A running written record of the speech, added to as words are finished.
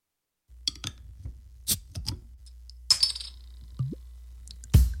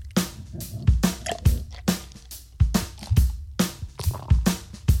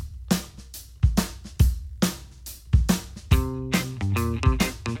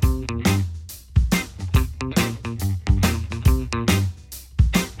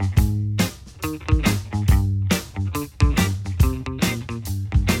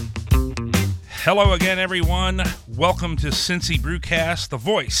Hello again, everyone. Welcome to Cincy Brewcast, the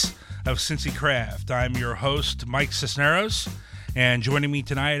voice of Cincy Craft. I'm your host, Mike Cisneros, and joining me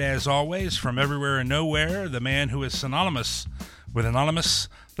tonight, as always, from everywhere and nowhere, the man who is synonymous with Anonymous,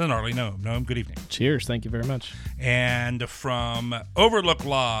 the Gnarly Gnome. Gnome, good evening. Cheers. Thank you very much. And from Overlook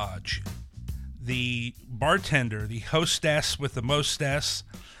Lodge, the bartender, the hostess with the mostess,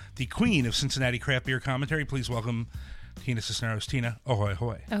 the queen of Cincinnati craft beer commentary, please welcome Tina Cisneros. Tina, ahoy,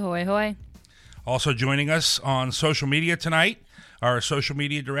 ahoy. Ahoy, ahoy. Also joining us on social media tonight, our social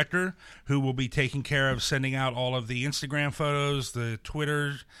media director, who will be taking care of sending out all of the Instagram photos, the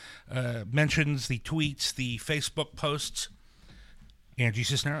Twitter mentions, the tweets, the Facebook posts, Angie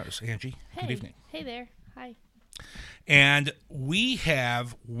Cisneros. Angie, good evening. Hey there. Hi. And we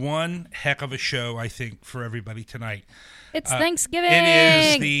have one heck of a show, I think, for everybody tonight. It's Thanksgiving.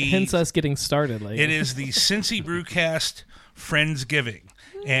 It is the Hence us getting started late. It is the Cincy Brewcast Friendsgiving.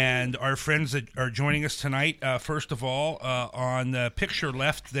 And our friends that are joining us tonight, first of all, on the picture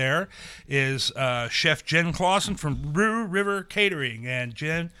left there is Chef Jen Clawson from Brew River Catering. And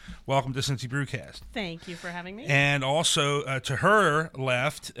Jen, welcome to Cincy Brewcast. Thank you for having me. And also to her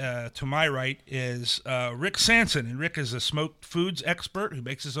left, to my right, is Rick Sanson. And Rick is a smoked foods expert who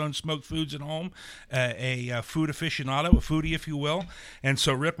makes his own smoked foods at home, a food aficionado, a foodie, if you will. And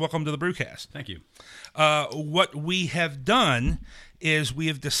so, Rick, welcome to the Brewcast. Thank you. What we have done is we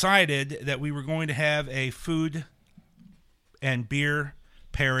have decided that we were going to have a food and beer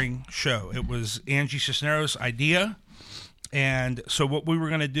pairing show. It was Angie Cisneros' idea, and so what we were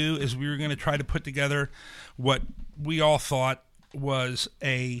going to do is we were going to try to put together what we all thought was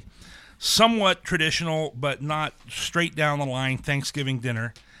a somewhat traditional but not straight down the line Thanksgiving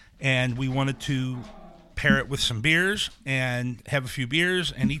dinner, and we wanted to pair it with some beers and have a few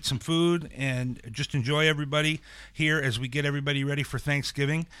beers and eat some food and just enjoy everybody here as we get everybody ready for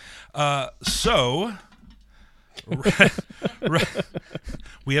Thanksgiving. So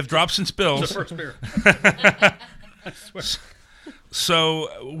we have drops and spills. It's the first beer. I swear. So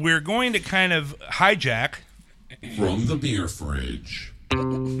we're going to kind of hijack from the beer fridge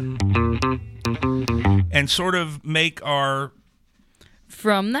and sort of make our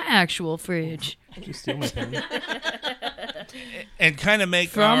From the actual fridge. Did you steal my pen? and kind of make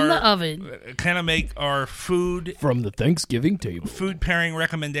From the oven. Kind of make our food From the Thanksgiving table. food pairing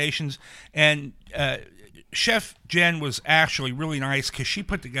recommendations. And Chef Jen was actually really nice because she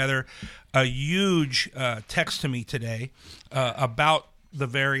put together a huge text to me today about the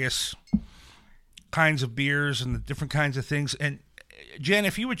various kinds of beers and the different kinds of things. And Jen,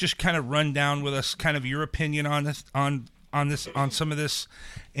 if you would just kind of run down with us kind of your opinion on this, on some of this,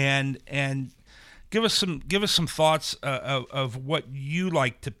 and give us some thoughts of what you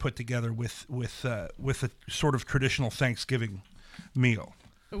like to put together with a sort of traditional Thanksgiving meal.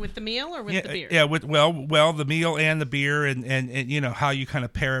 With the meal or with the beer? Yeah, with the meal and the beer, and you know how you kind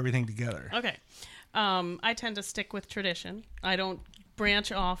of pair everything together. Okay. I tend to stick with tradition. I don't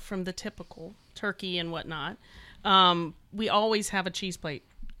branch off from the typical turkey and whatnot. We always have a cheese plate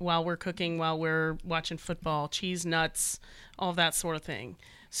while we're cooking, while we're watching football, cheese, nuts, all that sort of thing.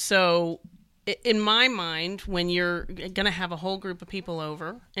 So in my mind, when you're going to have a whole group of people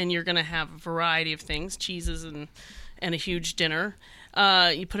over and you're going to have a variety of things, cheeses and a huge dinner,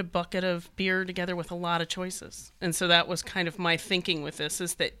 you put a bucket of beer together with a lot of choices. And so that was kind of my thinking with this,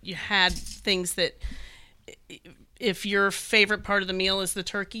 is that you had things that if your favorite part of the meal is the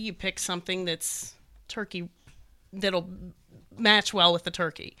turkey, you pick something that's turkey that'll match well with the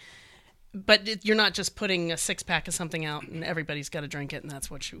turkey. But you're not just putting a 6-pack of something out and everybody's got to drink it, and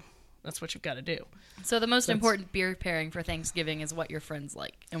that's what you've got to do. So the most important beer pairing for Thanksgiving is what your friends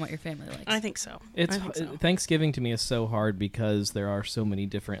like and what your family likes. I think so. Thanksgiving to me is so hard because there are so many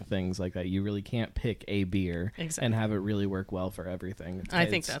different things like that. You really can't pick a beer and have it really work well for everything. I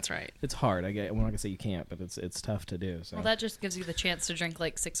think that's right. It's hard. I'm not going to say you can't, but it's tough to do. So. Well, that just gives you the chance to drink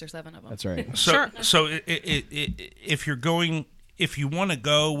like 6 or 7 of them. That's right. So if you want to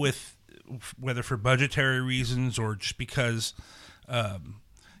go with, whether for budgetary reasons or just because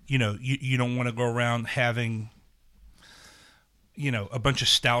you don't want to go around having a bunch of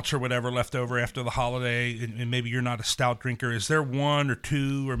stouts or whatever left over after the holiday, and maybe you're not a stout drinker, is there 1 or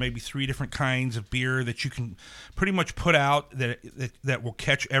 2 or maybe 3 different kinds of beer that you can pretty much put out that will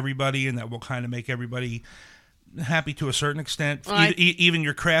catch everybody and that will kind of make everybody happy to a certain extent, even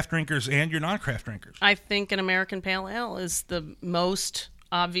your craft drinkers and your non-craft drinkers? I think an American Pale Ale is the most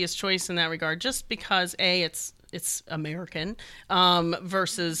obvious choice in that regard, just because it's American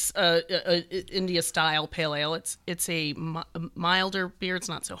versus India style pale ale. It's a milder beer. It's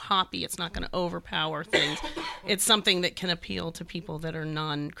not so hoppy. It's not going to overpower things. It's something that can appeal to people that are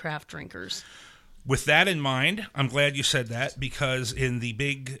non-craft drinkers. with that in mind, I'm glad you said that, because in the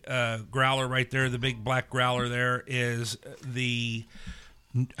big growler right there, the big black growler there, is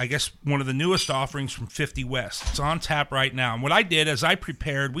I guess one of the newest offerings from 50 West. It's on tap right now. And what I did is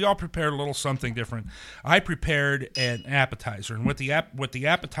we all prepared a little something different. I prepared an appetizer, and what the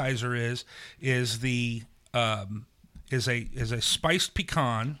appetizer is a spiced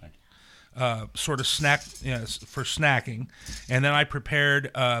pecan, sort of snack, for snacking. And then I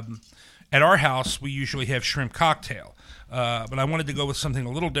prepared, at our house we usually have shrimp cocktail. But I wanted to go with something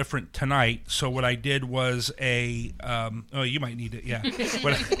a little different tonight. So what I did was you might need it, yeah.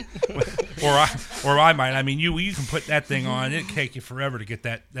 or I might. I mean, you can put that thing on. It'd take you forever to get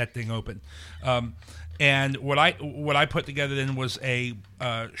that thing open. And what I put together then was a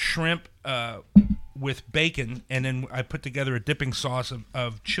shrimp with bacon, and then I put together a dipping sauce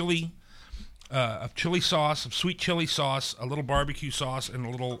of chili sauce, of sweet chili sauce, a little barbecue sauce, and a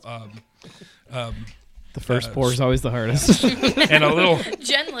little. The first pour is always the hardest. And a little.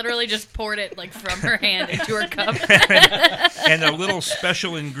 Jen literally just poured it like from her hand into her cup. And a little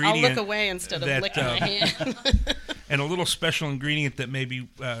special ingredient. I'll look away instead of licking my hand. And a little special ingredient that maybe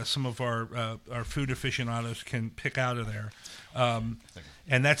some of our food aficionados can pick out of there.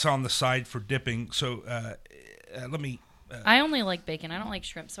 And that's on the side for dipping. So let me. I only like bacon. I don't like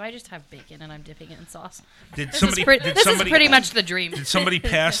shrimp, so I just have bacon and I'm dipping it in sauce. This is pretty much the dream. Did somebody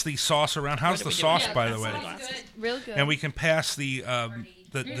pass the sauce around? How's the sauce, by the way? Good. Real good. And we can pass the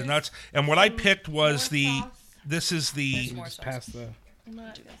nuts. And what I picked was this is the. Just pass the.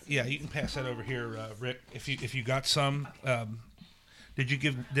 Yeah, you can pass that over here, Rick. If you got some. Did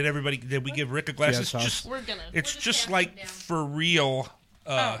we give Rick a glass? It's just like for real.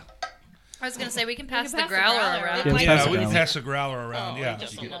 I was gonna say we can pass the growler around. Yeah, we can pass the growler around. Yeah,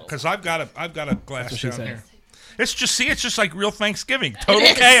 because I've got a glass down here. It's just like real Thanksgiving.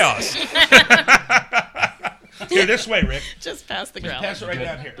 Total chaos. Here, this way, Rick. Just pass the growler. Pass it right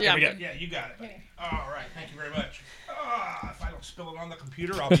down here. Yeah, yeah, you got it. All right, thank you very much. If I don't spill it on the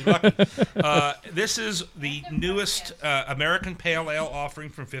computer, I'll be lucky. This is the newest American Pale Ale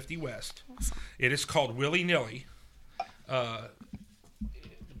offering from 50 West. Awesome. It is called Willy Nilly.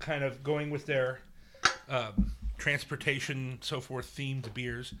 Kind of going with their transportation, so forth, themed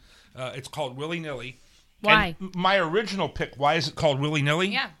beers. It's called Willy Nilly. Why? And my original pick, why is it called Willy Nilly?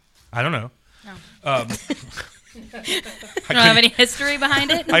 Yeah. I don't know. No. I don't have any history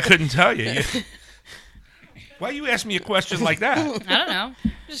behind it? I couldn't tell you. Why you ask me a question like that? I don't know.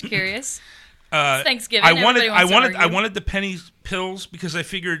 I'm just curious. It's Thanksgiving. I wanted the penny pills because I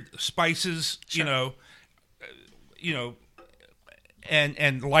figured spices, sure.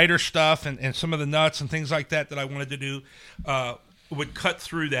 And lighter stuff and some of the nuts and things like that I wanted to do would cut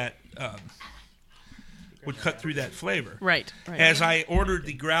through that flavor. Right. As I ordered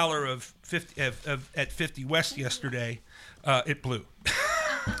the growler at 50 West yesterday, it blew.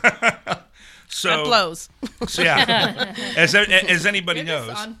 So it blows. So yeah, as anybody knows,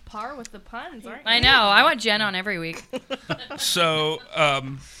 just on par with the puns, aren't you? I know. I want Jen on every week. So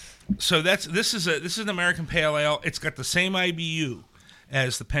this is an American Pale Ale. It's got the same IBU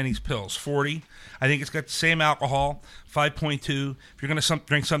as the Penny's Pills, 40. I think it's got the same alcohol, 5.2. If you're going to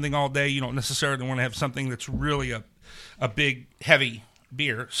drink something all day, you don't necessarily want to have something that's really a big, heavy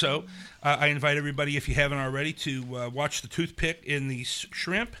beer. So I invite everybody, if you haven't already, to watch the toothpick in the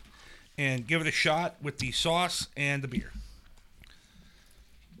shrimp and give it a shot with the sauce and the beer.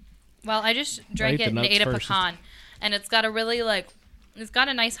 Well, I just drank it and ate a pecan, and it's got a really it's got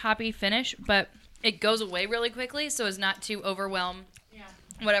a nice hoppy finish, but it goes away really quickly, so as not to overwhelm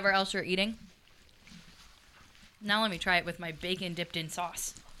whatever else you're eating. Now let me try it with my bacon dipped in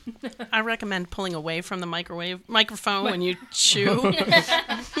sauce. I recommend pulling away from the microphone when you chew.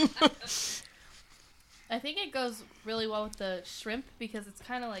 I think it goes really well with the shrimp because it's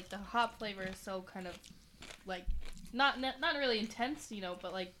kind of like the hop flavor is so kind of like not really intense,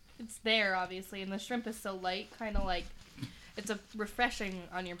 but like it's there obviously, and the shrimp is so light, kind of like it's a refreshing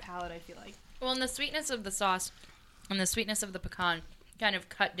on your palate, I feel like. Well, and the sweetness of the sauce and the sweetness of the pecan kind of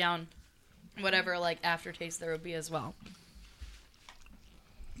cut down whatever aftertaste there would be as well.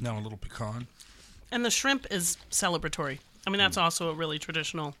 Now a little pecan. And the shrimp is celebratory. I mean, that's also a really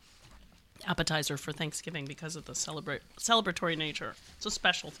traditional appetizer for Thanksgiving because of the celebratory nature. It's a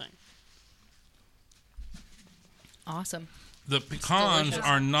special thing. Awesome. The pecans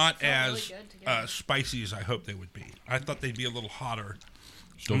are not as spicy as I hoped they would be. I thought they'd be a little hotter.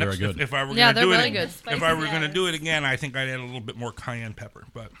 Still very good. If I were they're going really good. If I were going to do it again, I think I'd add a little bit more cayenne pepper.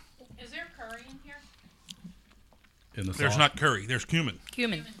 But is there curry in here? In the there's sauce? not curry. There's cumin.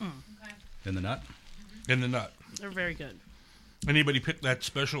 Cumin. In the nut? In the nut. They're very good. Anybody pick that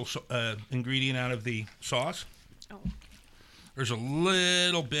special ingredient out of the sauce? Oh. There's a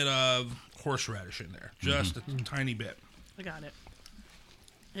little bit of horseradish in there, just a tiny bit. I got it.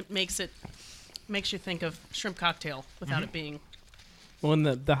 It makes you think of shrimp cocktail without it being. Well, and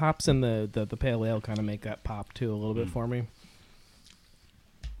the hops and the pale ale kind of make that pop too a little bit for me.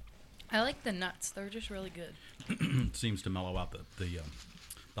 I like the nuts; they're just really good. It seems to mellow out the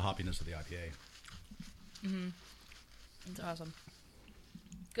hoppiness of the IPA. Mm-hmm. It's awesome.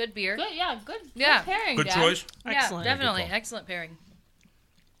 Good beer. Good, yeah, good. Yeah. Good pairing. Good Dad. choice. Excellent. Yeah, definitely Good call. excellent pairing.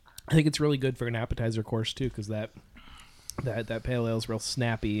 I think it's really good for an appetizer course too, because that pale ale is real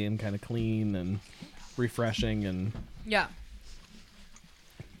snappy and kind of clean and refreshing, and Yeah.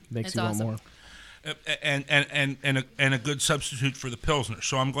 makes It's you awesome. want more. And a good substitute for the Pilsner.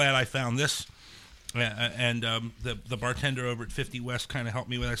 So I'm glad I found this. And the bartender over at 50 West kind of helped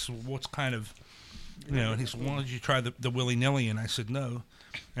me with it. I said, well, what's kind of, and he said, why don't you try the Willy Nilly? And I said, no.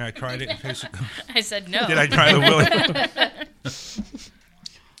 And I tried it. And tasted, I said no. Did I try the Willy?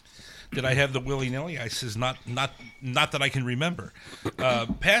 Did I have the Willy Nilly? I says, not that I can remember.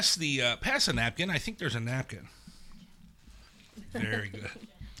 Pass a napkin. I think there's a napkin. Very good.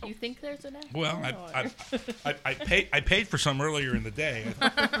 You think there's an apple? Well, I paid for some earlier in the day.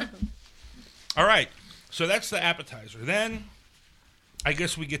 All right, so that's the appetizer. Then, I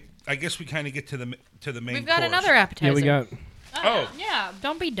guess we kind of get to the main. We've got course. another appetizer. Yeah, we got. Oh, Yeah.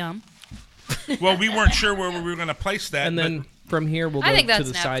 Don't be dumb. well, we weren't sure where we were going to place that. And then from here we'll I go think to that's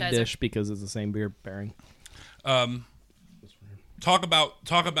the an side appetizer. dish because it's the same beer pairing. talk about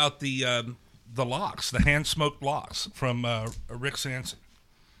the lox, the hand smoked lox from Rick Sanson.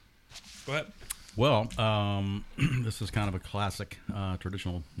 Go ahead. Well, this is kind of a classic,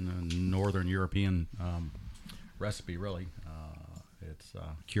 traditional Northern European recipe, really. It's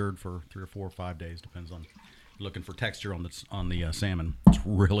cured for 3 or 4 or 5 days, depends on looking for texture on the salmon. It's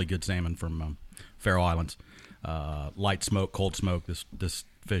really good salmon from Faroe Islands. Light smoke, cold smoke. This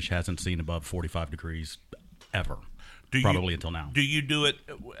fish hasn't seen above 45 degrees ever. Probably until now. Do you do it?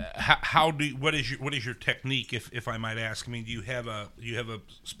 What is your technique, if I might ask? I mean, do you have a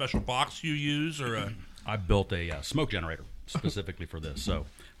special box you use, or a? I built a smoke generator specifically for this. So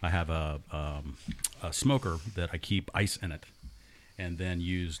I have a smoker that I keep ice in it, and then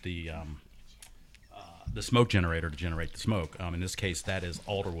use the smoke generator to generate the smoke. In this case, that is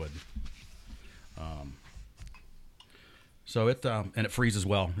alderwood. So it and it freezes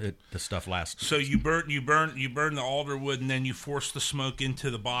well. The stuff lasts. So you burn the alderwood, and then you force the smoke into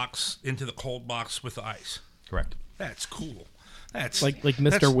the cold box with the ice. Correct. That's cool. That's like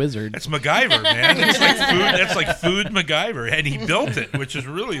Mr. Wizard. That's MacGyver, man. That's like food MacGyver, and he built it, which is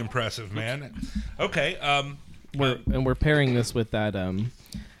really impressive, man. Okay. We're pairing this with that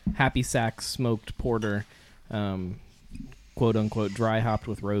Happy Sac Smoked Porter, quote unquote, dry hopped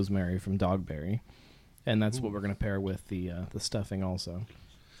with rosemary from Dogberry. And that's what we're going to pair with the stuffing also.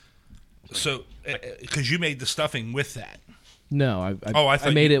 So, because you made the stuffing with that. No,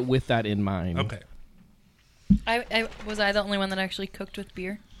 I made it with that in mind. Okay. Was I the only one that actually cooked with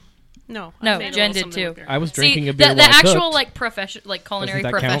beer? No, Jen did too. I was drinking a beer the while I actual cooked. Culinary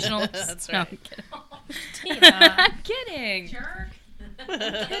Doesn't that count? professional. That's No, right. I'm kidding. Jerk.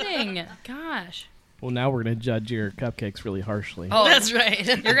 I'm kidding. Gosh. Well, now we're going to judge your cupcakes really harshly. Oh, That's right.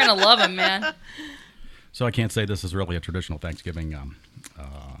 You're gonna love them, man. So I can't say this is really a traditional Thanksgiving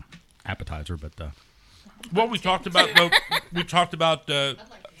appetizer, but Well, we talked about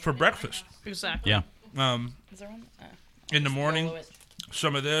for breakfast. Exactly. yeah. Is there one? In the morning,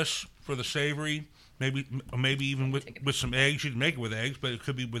 some of this for the savory, maybe even with some eggs. You'd make it with eggs, but it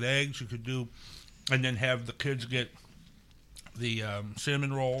could be with eggs. You could do, and then have the kids get the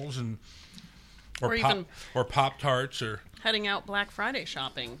cinnamon rolls or Pop-Tarts or Heading out Black Friday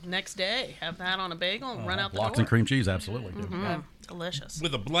shopping next day. Have that on a bagel and run out the Lox door. and cream cheese, absolutely. Mm, delicious.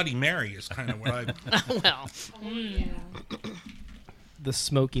 with a Bloody Mary is kind of what I. Well, The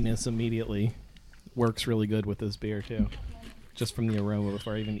smokiness immediately works really good with this beer, too. Just from the aroma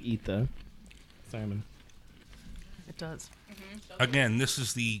before I even eat the salmon. it does. Again, this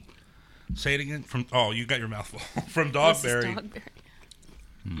is the. Say it again. You got your mouth full. From This is Dogberry.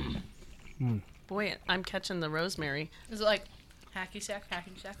 Dogberry. Boy, I'm catching the rosemary. Is it like hacky sack?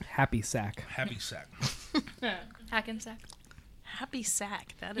 Happy Sac. Happy Sack. Hacking sack? Happy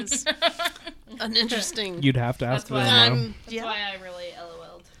Sac. That is an interesting. You'd have to ask That's them. why Mom. That's why I really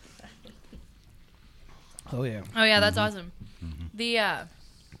LOL'd. Oh, yeah. Oh yeah, that's awesome. The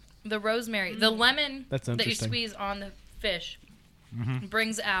rosemary, the lemon That's that you interesting. squeeze on the fish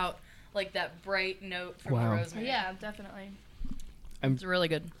brings out like that bright note from Wow. the rosemary. Yeah, definitely. It's really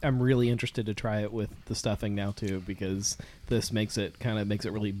good. I'm really interested to try it with the stuffing now too, because this makes it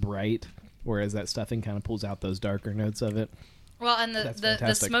really bright, whereas that stuffing kind of pulls out those darker notes of it. Well, and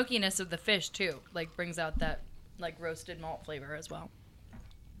the smokiness of the fish too, like brings out that like roasted malt flavor as well.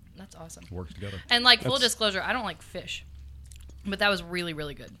 That's awesome. Works together. And like full disclosure, I don't like fish. But that was really,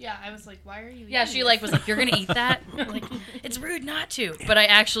 really good. Yeah, I was like, why are you Yeah, she like was like, you're going to eat that? Like, it's rude not to. But I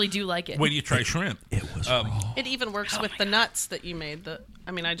actually do like it. Wait till you try shrimp. It was raw. It even works with the nuts that you made.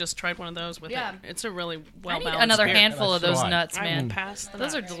 I just tried one of those with it. It's a really well-balanced I need another beer. handful of those nuts, I man. will pass the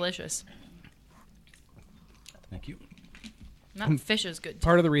Those are nuts. delicious. Thank you. Fish is good, too.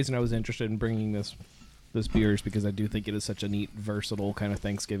 Part of the reason I was interested in bringing this beer is because I do think it is such a neat, versatile kind of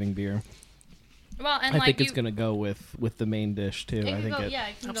Thanksgiving beer. Well, and I like think it's going to go with the main dish too. It I can think go, it. yeah,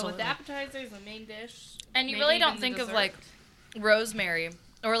 it can go with Absolutely. the appetizers, the main dish. And you maybe really even don't the think of dessert. like rosemary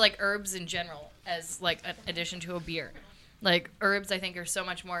or like herbs in general as like an addition to a beer. Like herbs, I think are so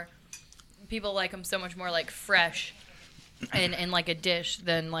much more. People like them so much more like fresh, in like a dish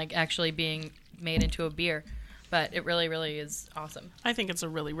than like actually being made into a beer. But it really, really is awesome. I think it's a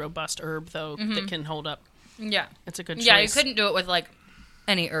really robust herb, though, that can hold up. Yeah, It's a good choice. yeah. You couldn't do it with like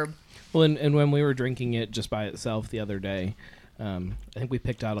any herb. Well, and when we were drinking it just by itself the other day, I think we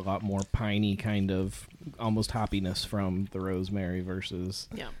picked out a lot more piney kind of almost hoppiness from the rosemary versus.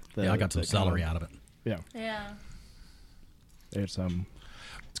 Yeah. I got some celery out of it. Yeah, Yeah. it's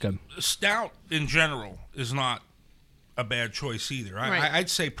good. Stout in general is not a bad choice either. Right. I'd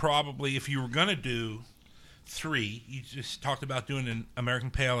say probably if you were going to do 3, you just talked about doing an American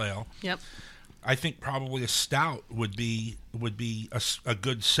Pale Ale. Yep. I think probably a stout would be a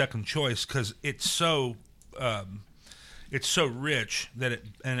good second choice because it's so rich that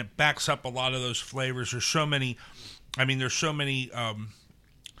it backs up a lot of those flavors. There's so many. I mean, there's so many.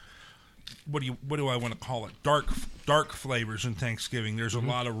 What do I want to call it? Dark flavors in Thanksgiving. There's a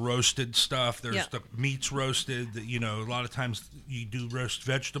lot of roasted stuff. There's the meats roasted. A lot of times you do roast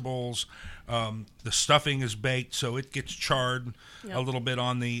vegetables. The stuffing is baked, so it gets charred a little bit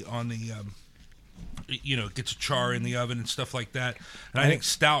on the. It gets a char in the oven and stuff like that. And I think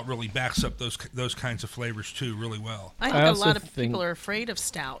stout really backs up those kinds of flavors too really well. I think a lot of people are afraid of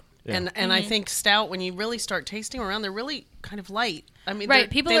stout. Yeah. And I think stout, when you really start tasting around, they're really kind of light. I mean, right?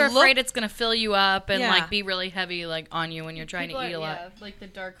 People are afraid it's going to fill you up and like be really heavy, like on you when you're trying to eat a lot. Yeah, like the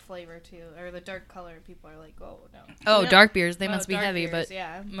dark flavor too, or the dark color. People are like, oh no. Oh, dark beers, they must be heavy, beers,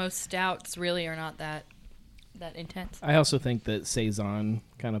 but most stouts really are not that intense. I also think that Saison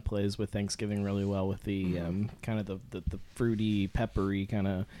kind of plays with Thanksgiving really well with the kind of the fruity, peppery kind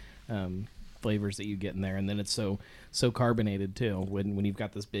of flavors that you get in there, and then it's so carbonated too. When you've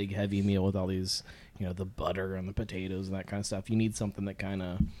got this big heavy meal with all these, the butter and the potatoes and that kind of stuff, you need something that kind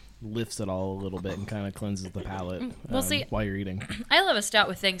of lifts it all a little bit and kind of cleanses the palate while you're eating. I love a stout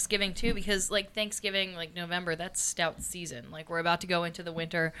with Thanksgiving too, because like Thanksgiving, like November, that's stout season. Like we're about to go into the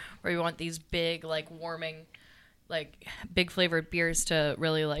winter where we want these big, like warming, like big flavored beers to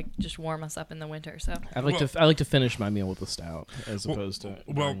really like just warm us up in the winter. So I like to finish my meal with a stout as opposed to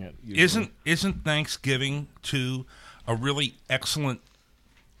during it usually. Isn't Thanksgiving too a really excellent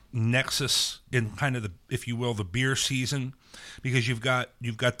nexus in kind of the, if you will, the beer season, because you've got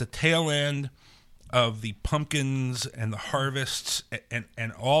the tail end of the pumpkins and the harvests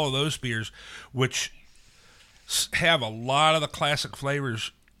and all of those beers, which have a lot of the classic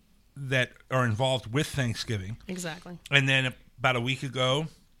flavors that are involved with Thanksgiving. Exactly. And then about a week ago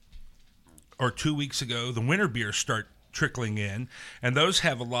or 2 weeks ago, the winter beers start trickling in, and those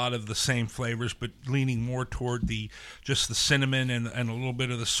have a lot of the same flavors, but leaning more toward just the cinnamon and a little bit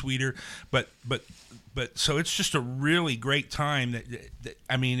of the sweeter. But so it's just a really great time. That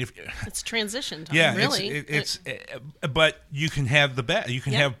I mean, if it's transition time. Yeah, really. It's but you can have you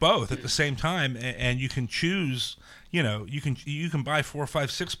can have both at the same time, and you can choose. You can buy 4,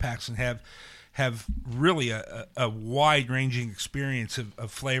 5, 6 packs and have really a wide-ranging experience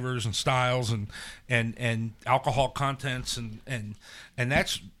of flavors and styles and alcohol contents and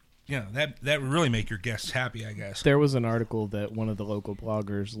that's that would really make your guests happy, I guess. There was an article that one of the local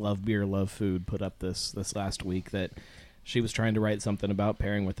bloggers, Love Beer, Love Food, put up this last week that she was trying to write something about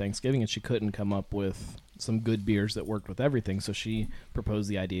pairing with Thanksgiving, and she couldn't come up with some good beers that worked with everything. So she proposed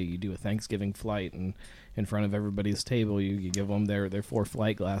the idea: you do a Thanksgiving flight, and in front of everybody's table, you give them their 4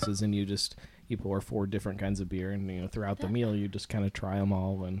 flight glasses, and you pour 4 different kinds of beer, and throughout the meal, you just kind of try them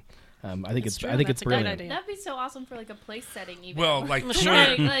all. And I think it's brilliant. That'd be so awesome for like a place setting, even. Well, like like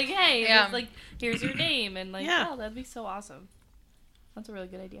hey, like here's your name, and like that'd be so awesome. That's a really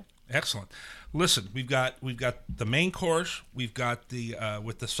good idea. Excellent. Listen, we've got the main course. We've got the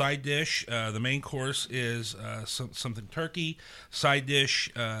with the side dish. The main course is something turkey. Side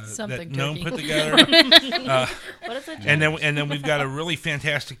dish Something that Gnome turkey. put together. What is it? And then we've got a really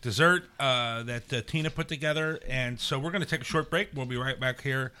fantastic dessert that Tina put together. And so we're going to take a short break. We'll be right back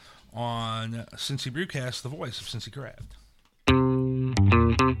here on Cincy Brewcast, the voice of Cincy Craft.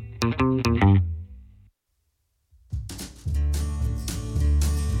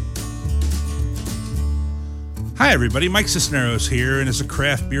 Hi everybody, Mike Cisneros here, and as a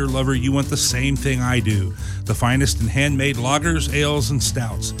craft beer lover, you want the same thing I do, the finest in handmade lagers, ales, and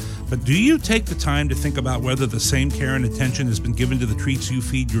stouts. But do you take the time to think about whether the same care and attention has been given to the treats you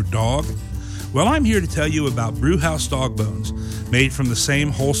feed your dog? Well, I'm here to tell you about Brewhouse Dog Bones, made from the same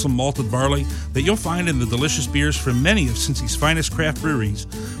wholesome malted barley that you'll find in the delicious beers from many of Cincy's finest craft breweries.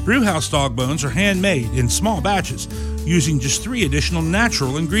 Brewhouse Dog Bones are handmade in small batches, using just 3 additional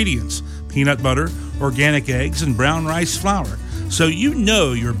natural ingredients: peanut butter, organic eggs, and brown rice flour. So you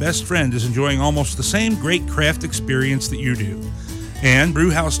know your best friend is enjoying almost the same great craft experience that you do. And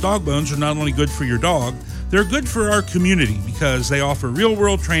Brewhouse Dog Bones are not only good for your dog, they're good for our community because they offer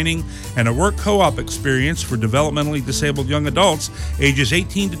real-world training and a work co-op experience for developmentally disabled young adults ages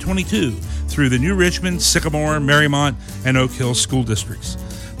 18 to 22 through the New Richmond, Sycamore, Marymount, and Oak Hill school districts.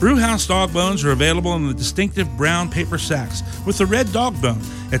 Brewhouse Dog Bones are available in the distinctive brown paper sacks with the red dog bone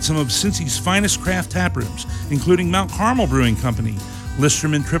at some of Cincy's finest craft tap rooms, including Mount Carmel Brewing Company,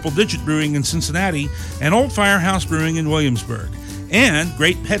 Listerman Triple Digit Brewing in Cincinnati, and Old Firehouse Brewing in Williamsburg. And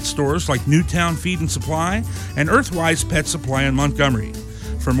great pet stores like Newtown Feed and Supply and Earthwise Pet Supply in Montgomery.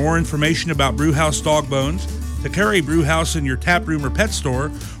 For more information about Brewhouse Dog Bones, to carry Brewhouse in your tap room or pet store,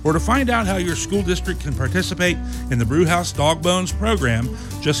 or to find out how your school district can participate in the Brewhouse Dog Bones program,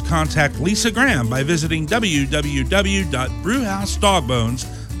 just contact Lisa Graham by visiting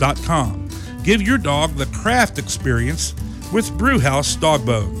www.brewhousedogbones.com. Give your dog the craft experience with Brewhouse Dog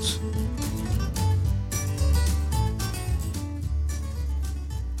Bones.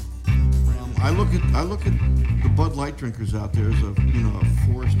 I look at the Bud Light drinkers out there as a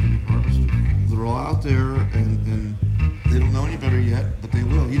forest to be harvested. They're all out there and they don't know any better yet, but they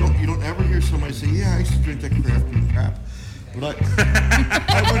will. You don't ever hear somebody say, "Yeah, I used to drink that craft beer crap," but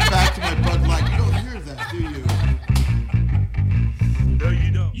I went back to my Bud Light. You don't hear that, do you? No,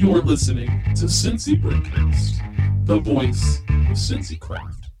 you don't. You're listening to Cincy Brewcast, the voice of Cincy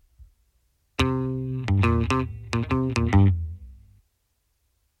Craft.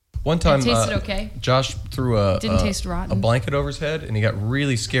 One time, It tasted okay. Josh threw Didn't taste rotten. a blanket over his head, and he got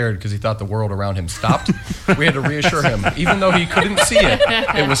really scared because he thought the world around him stopped. We had to reassure him, even though he couldn't see it,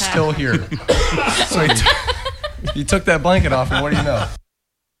 it was still here. So he took that blanket off, and what do you know?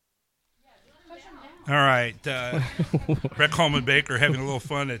 All right. Brett Coleman Baker having a little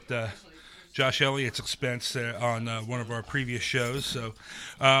fun at Josh Elliott's expense on one of our previous shows. So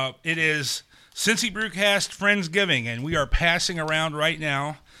it is Cincy Brewcast Friendsgiving, and we are passing around right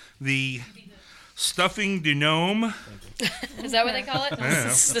now the stuffing du gnome. Is that what they call it? Yeah.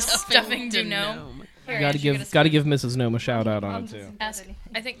 The stuffing du gnome. Here, Gotta Angie, give Mrs. Gnome a shout out on it too. Ask.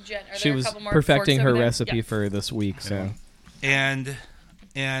 I think Jen. Are She there was a couple more perfecting forks her over there? recipe Yeah. for this week, so And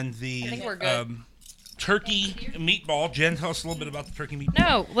the I think we're good. turkey meatball. Jen, tell us a little bit about the turkey meatball.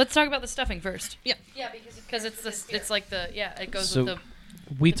 No, let's talk about the stuffing first. Yeah. Yeah, because it's the it's like the it goes So- with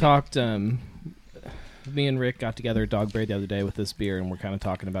the. we talked. Me and Rick got together at Dogberry the other day with this beer, and we're kind of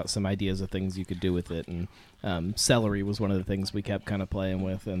talking about some ideas of things you could do with it. And celery was one of the things we kept kind of playing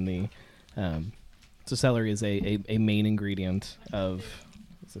with. And so celery is a main ingredient of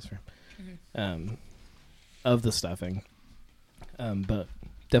what's this from? Of the stuffing. But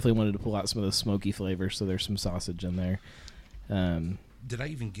definitely wanted to pull out some of the smoky flavors. So there's some sausage in there. Did I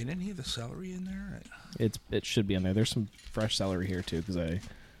even get any of the celery in there? It should be in there. There's some fresh celery here too, because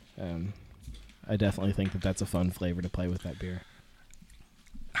I definitely think that that's a fun flavor to play with that beer.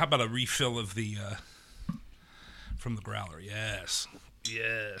 How about a refill of the from the growler? Yes.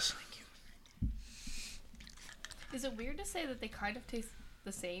 Is it weird to say that they kind of taste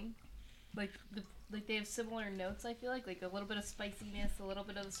the same? Like they have similar notes, I feel like a little bit of spiciness, a little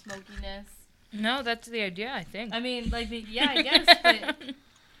bit of the smokiness. No, that's the idea. I think. I mean, I guess,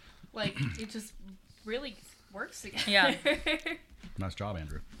 but it just really works together. Yeah. Nice job,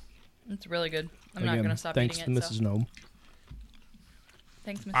 Andrew. It's really good. I'm Again, not gonna stop thanks eating to it. Mrs. So. Gnome.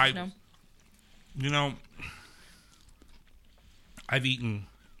 Thanks, Mrs. Gnome. I've eaten.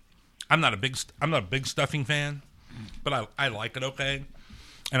 I'm not a big stuffing fan, but I like it okay.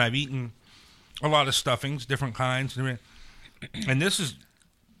 And I've eaten a lot of stuffings, different kinds, and this has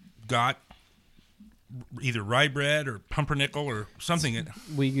got either rye bread or pumpernickel or something.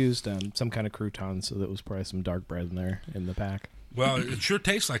 We used some kind of crouton, so there was probably some dark bread in there in the pack. Well, it sure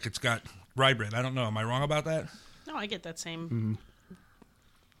tastes like it's got rye bread. I don't know. Am I wrong about that? No, I get that same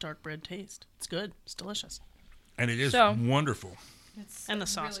dark bread taste. It's good. It's delicious. And it is So- wonderful. It's And the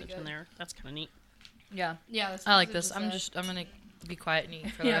really sausage good. in there. That's kind of neat. Yeah. Yeah, I like this. I'm gonna be quiet and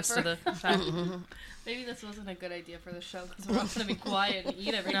eat for the Yeah, rest for- of the time. Maybe this wasn't a good idea for the show because we're all gonna be quiet and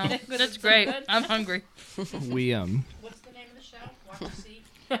eat everything. No, but that's it's great. good. I'm hungry. We What's the name of the show? Watch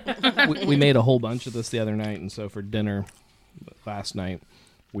and see. we made a whole bunch of this the other night, and so for dinner last night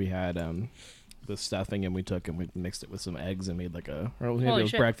we had the stuffing, and we took and we mixed it with some eggs and made like or maybe Holy it was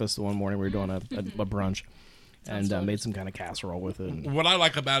shit. breakfast the one morning we were doing a brunch, and delicious. made some kind of casserole with it. And What I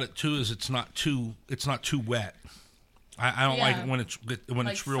like about it too is it's not too wet. I don't like it when it's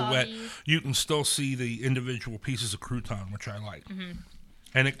Like real wet. soggy. You can still see the individual pieces of crouton, which I like.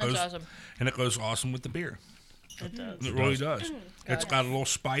 And it That's goes awesome. and it goes awesome with the beer. It does. It really does. It's got a little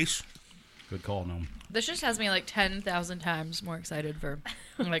spice. Good call, Gnome. This just has me like 10,000 times more excited for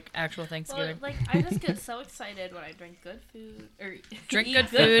like actual Well, Thanksgiving. like I just get so excited when I drink good food or Drink eat good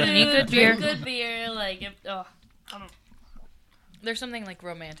food and eat good beer. Drink good beer, like I don't. There's something like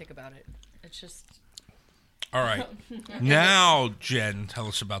romantic about it. It's just All right. Now, Jen, tell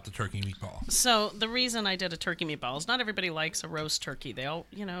us about the turkey meatball. So the reason I did a turkey meatball is not everybody likes a roast turkey. They all,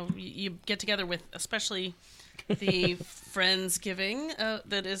 you get together with, especially the Friendsgiving,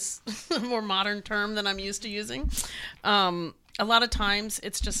 that is a more modern term than I'm used to using. A lot of times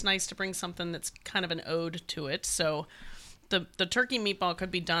it's just nice to bring something that's kind of an ode to it. So the turkey meatball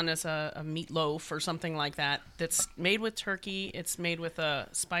could be done as a meatloaf or something like that. That's made with turkey. It's made with a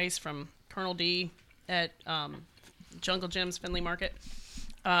spice from Colonel D at Jungle Jim's Findlay Market.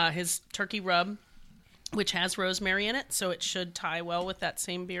 His turkey rub, which has rosemary in it, so it should tie well with that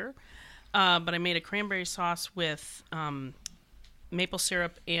same beer. But I made a cranberry sauce with maple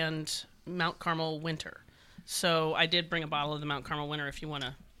syrup and Mount Carmel Winter. So I did bring a bottle of the Mount Carmel Winter if you want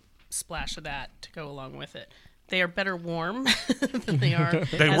a splash of that to go along with it. They are better warm than they are.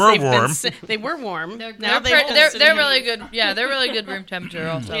 They as were they've been warm. They were warm. They're Now good. they've been they're sitting really here. good. Yeah, they're really good room temperature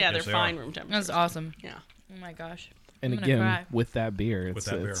also. Yeah, they're Yes, they fine are. room temperature. That's awesome. Yeah. Oh my gosh. And I'm gonna again, cry. with that beer, With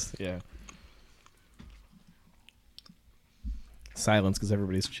that beer. it's yeah. Silence because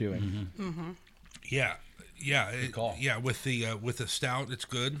everybody's chewing. Yeah. call. Yeah, with the stout, it's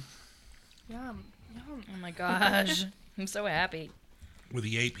good. Yum, yum. Oh my gosh. I'm so happy. With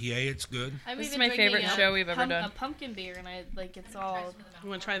the APA, it's good. I'm This is even my favorite drinking show we've ever done. A pumpkin beer, and I like it's all You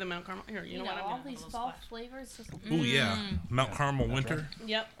want to try the Mount Carmel? Here, you know what? I'm all gonna have these a little fall splash. flavors. Just Oh yeah, Mount Carmel Winter,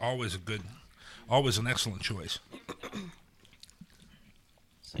 Yep. always an excellent choice.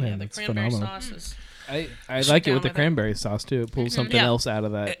 So yeah, Man, the that's cranberry phenomenal. sauce is. I Sit like it down with the with it. cranberry sauce too. It pulls something Yeah. else out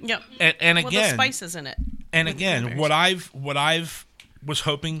of that. Yep. And Well, the again, spices in it. and with again, cranberries. what I've was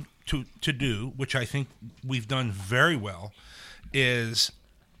hoping to do, which I think we've done very well, is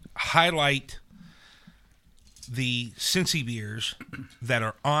highlight the Cincy beers that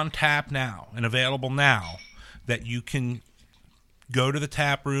are on tap now and available now that you can go to the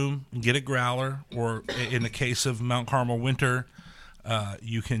tap room and get a growler, or in the case of Mount Carmel Winter,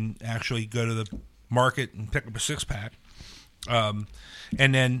 you can actually go to the market and pick up a 6-pack. And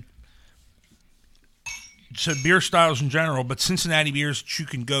then, so beer styles in general, but Cincinnati beers that you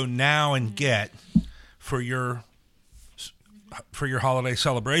can go now and get for your holiday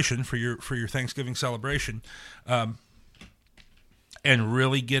celebration, for your Thanksgiving celebration, and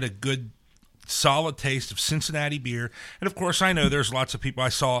really get a good solid taste of Cincinnati beer. And of course, I know there's lots of people. I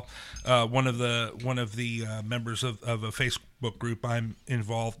saw one of the members of a Facebook group I'm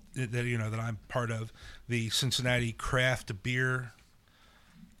involved that I'm part of, the Cincinnati Craft Beer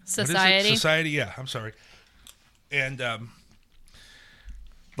Society. Society, yeah. I'm sorry. And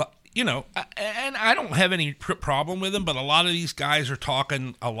but and I don't have any problem with them, but a lot of these guys are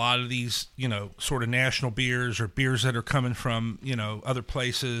talking a lot of these, sort of national beers or beers that are coming from, other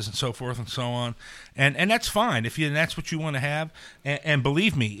places and so forth and so on. And that's fine if that's what you want to have. And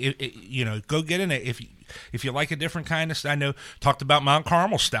believe me, go get in it. If you like a different kind of, I know talked about Mount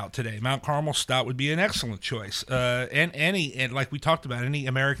Carmel Stout today. Mount Carmel Stout would be an excellent choice. And like we talked about, any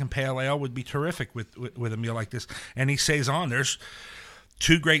American Pale Ale would be terrific with a meal like this. Any Saison, there's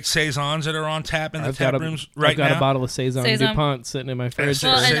 2 great Saisons that are on tap in the tap rooms right now. I've got a bottle of Saison Saison. DuPont sitting in my fridge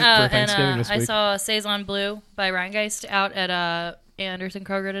Well, for Thanksgiving this I week. saw Saison Blue by Rheingeist out at Anderson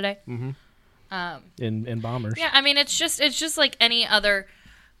Kroger today. in Bombers. Yeah, I mean it's just like any other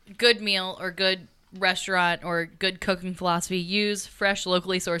good meal or good restaurant or good cooking philosophy. Use fresh,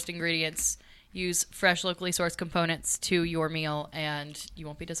 locally sourced ingredients. Use fresh, locally sourced components to your meal, and you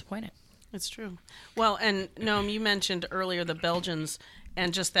won't be disappointed. It's true. Well, and Noam, you mentioned earlier the Belgians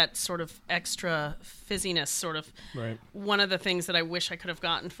and just that sort of extra fizziness, sort of. Right. One of the things that I wish I could have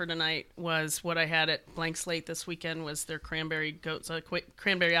gotten for tonight was what I had at Blank Slate this weekend was their cranberry goats,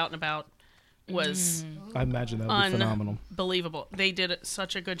 cranberry out and about was I imagine that would be phenomenal. Unbelievable. They did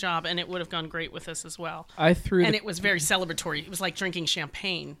such a good job, and it would have gone great with this as well. And it was very celebratory. It was like drinking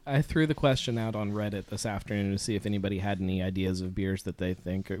champagne. I threw the question out on Reddit this afternoon to see if anybody had any ideas of beers that they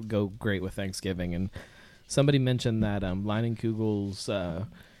think go great with Thanksgiving, and somebody mentioned that Leinenkugel's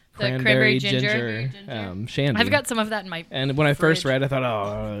cranberry ginger shandy. I've got some of that in my And when I first fridge. read, I thought,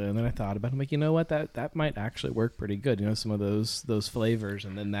 and then I thought about it. I'm like, you know what? That might actually work pretty good. You know, some of those flavors,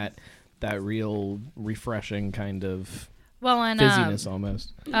 and then that real refreshing kind of fizziness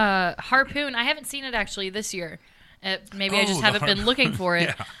almost. Harpoon, I haven't seen it actually this year. Maybe I just haven't been looking for it.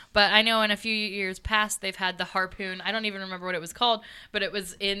 Yeah. But I know in a few years past they've had the Harpoon. I don't even remember what it was called, but it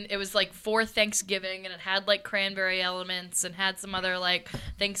was like for Thanksgiving, and it had like cranberry elements and had some other like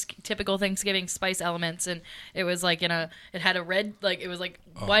typical Thanksgiving spice elements, and it was like it had a red, like it was like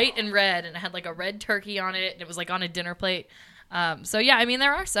white and red, and it had like a red turkey on it, and it was like on a dinner plate. So yeah, I mean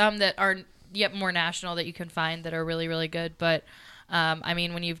there are some that are yet more national that you can find that are really, really good, but I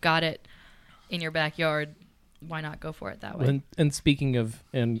mean when you've got it in your backyard, why not go for it that way? And speaking of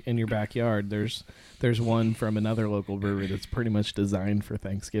in your backyard, there's one from another local brewery that's pretty much designed for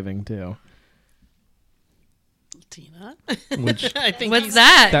Thanksgiving too. Tina, which I think what's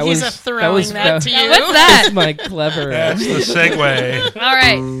that? That he's was throwing that to you. What's that? That's my clever. That's the segue. All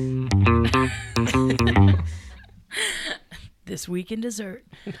right. This week in dessert.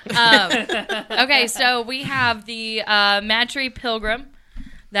 Okay, so we have the MadTree Pilgrim.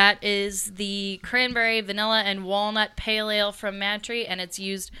 That is the cranberry, vanilla, and walnut pale ale from MadTree, and it's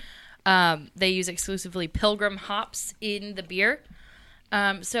used. They use exclusively Pilgrim hops in the beer.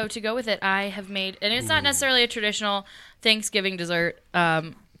 So to go with it, I have made, and it's not necessarily a traditional Thanksgiving dessert.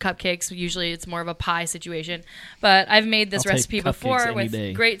 Cupcakes, usually it's more of a pie situation, but I've made this I'll take recipe cupcakes before any with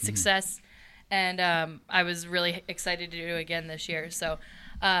day. great success. And I was really excited to do it again this year. So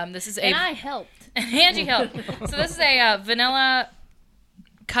this is And I helped. Angie helped. So this is a vanilla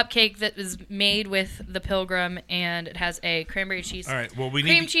cupcake that is made with the Pilgrim, and it has a cranberry cheese. All right. Well,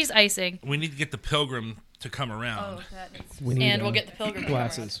 cream cheese icing. We need to get the Pilgrim to come around. Oh, that needs We need, And we'll get the Pilgrim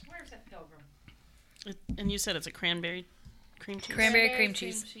glasses. Where's that Pilgrim? And you said it's a cranberry cream cheese. Cranberry cream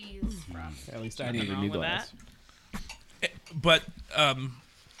cheese. At least I need a wrong new with glass. But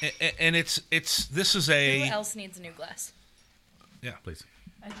and it's this is Who a else needs a new glass? yeah, please.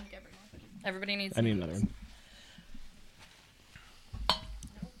 I think everyone. Everybody needs. I need another one.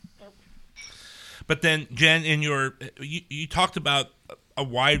 But then, Jen, in your you talked about a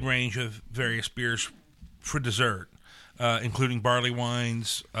wide range of various beers for dessert, including barley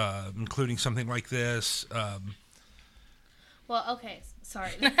wines, including something like this. Well, okay.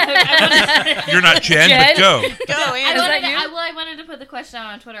 Sorry. You're not Jen, but go. Go, I Anna. wanted, I wanted to put the question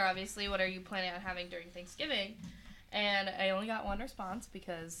out on Twitter, obviously. What are you planning on having during Thanksgiving? And I only got one response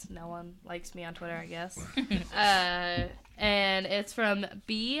because no one likes me on Twitter, I guess. And it's from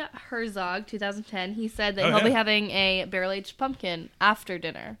B. Herzog, 2010. He said that he'll be having a barrel-aged pumpkin after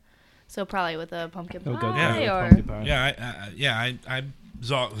dinner. So probably with a pumpkin pie Go or... pumpkin pie. Yeah, I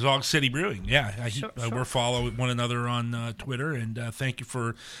Zog City Brewing. Yeah, Sure. we're following one another on Twitter, and thank you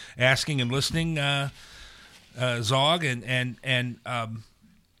for asking and listening, Zog, and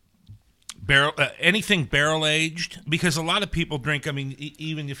barrel anything barrel aged, because a lot of people drink. I mean,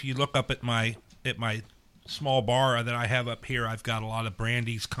 even if you look up at my small bar that I have up here, I've got a lot of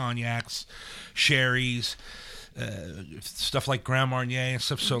brandies, cognacs, sherries, stuff like Grand Marnier and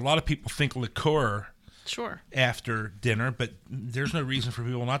stuff. So a lot of people think liqueur. Sure. After dinner, but there's no reason for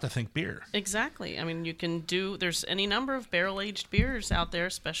people not to think beer. Exactly. I mean, there's any number of barrel-aged beers out there,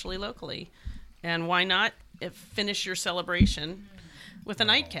 especially locally. And why not finish your celebration with a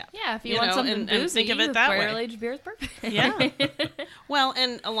nightcap? Yeah, if you want something boozy, and think of it that way. barrel-aged beer is perfect. Yeah. Well,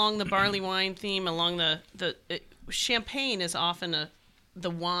 and along the barley wine theme, along champagne is often the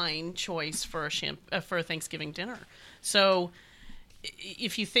wine choice for a Thanksgiving dinner. So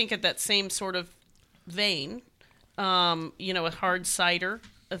if you think of that same sort of vein, a hard cider.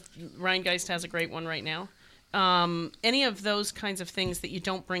 Rheingeist has a great one right now. Any of those kinds of things that you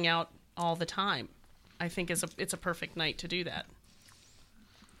don't bring out all the time, I think it's a perfect night to do that.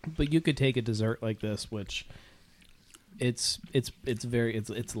 But you could take a dessert like this, which it's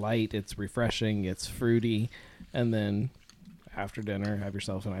light, it's refreshing, it's fruity, and then after dinner, have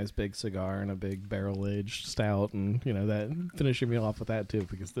yourself a nice big cigar and a big barrel aged stout, and that finish your meal off with that too,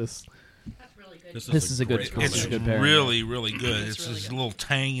 because this. That's really This is a good great combination. It's Good pairing. really, really good. It's really this good. little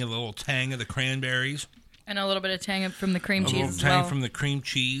tang of the cranberries. And a little bit of tang from the cream A cheese little as tang well. from the cream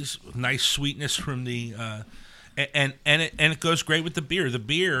cheese. Nice sweetness from the, and it goes great with the beer. The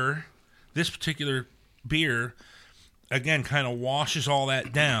beer, this particular beer, again, kind of washes all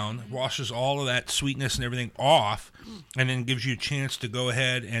that down, washes all of that sweetness and everything off, and then gives you a chance to go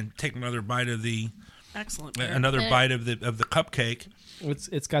ahead and take another bite of the Excellent. bite of the cupcake.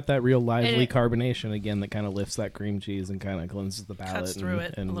 It's got that real lively it- carbonation again that kind of lifts that cream cheese and kind of cleanses the palate. Cuts through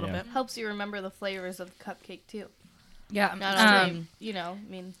it a little bit. Helps you remember the flavors of the cupcake too. Yeah. Not only, I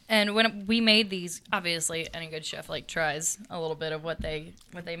mean, And when we made these, obviously, any good chef tries a little bit of what they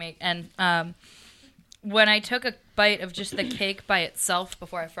make. And when I took a bite of just the cake by itself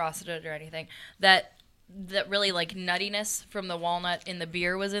before I frosted it or anything, that really nuttiness from the walnut in the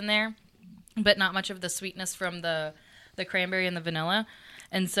beer was in there, but not much of the sweetness from the cranberry and the vanilla.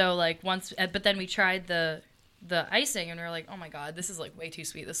 And so but then we tried the icing and we were like, oh my god, this is way too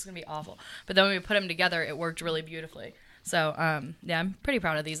sweet. This is gonna be awful. But then when we put them together, it worked really beautifully. So I'm pretty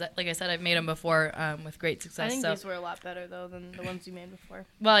proud of these. Like I said, I've made them before with great success. I think so these were a lot better though than the ones you made before.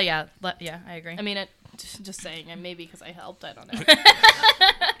 well, yeah, I agree. I mean, just saying, and maybe because I helped, I don't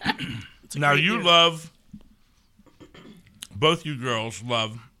know. Now you love, both you girls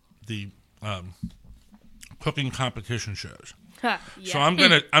love the cooking competition shows. Yeah. So I'm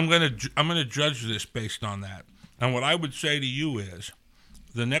gonna judge this based on that. And what I would say to you is,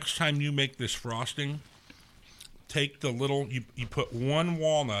 the next time you make this frosting, take the little you put one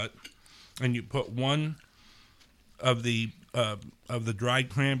walnut, and you put one of the dried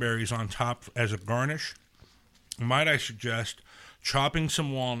cranberries on top as a garnish. Might I suggest chopping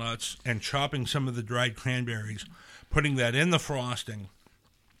some walnuts and chopping some of the dried cranberries, putting that in the frosting,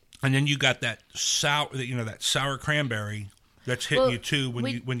 and then you got that sour cranberry that's hitting you too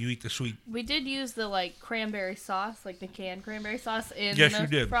when you eat the sweet. We did use the cranberry sauce, the canned cranberry sauce in Yes, the you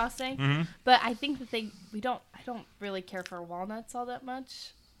did. frosting. Mm-hmm. But I think I don't really care for walnuts all that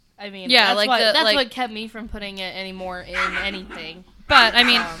much. I mean, Yeah, that's what kept me from putting it anymore in anything. But I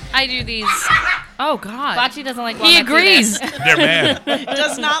mean, I do these. Oh God, Bocce doesn't like he walnuts agrees. They're mad.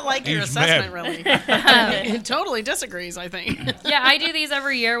 Does not like your He's assessment, mad. really. He totally disagrees, I think. Yeah, I do these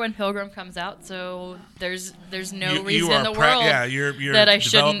every year when Pilgrim comes out. So there's no You reason are in the world you're that I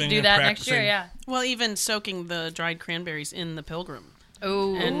shouldn't developing do and that next year. practicing. Yeah. Well, even soaking the dried cranberries in the Pilgrim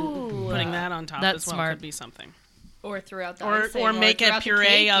Oh, and putting that on top That's as well smart. could be something. Or throughout the Or icing, make a throughout the puree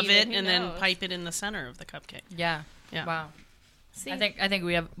cake of even, it who and then knows? pipe it in the center of the cupcake. yeah. Yeah. Wow. See, I think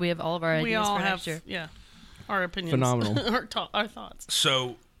we have all of our ideas We all for have, next year. yeah, our opinions. Phenomenal. our thoughts.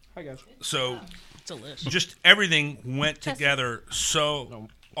 So Delish. just everything went together so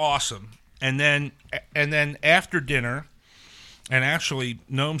awesome. And then after dinner, and actually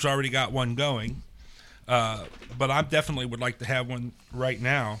Gnome's already got one going, but I definitely would like to have one right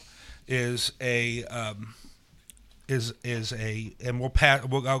now. And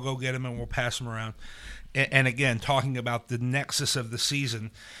I'll go get them and we'll pass them around. And again, talking about the nexus of the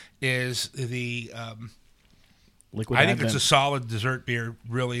season is the. Liquid I think Advent. it's a solid dessert beer,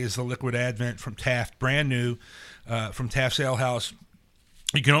 really, is the Liquid Advent from Taft. Brand new from Taft's Ale House.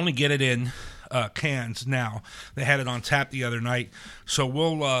 You can only get it in cans now. They had it on tap the other night. So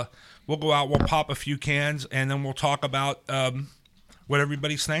we'll go out, we'll pop a few cans, and then we'll talk about what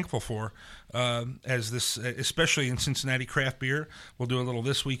everybody's thankful for. As this, especially in Cincinnati craft beer. We'll do a little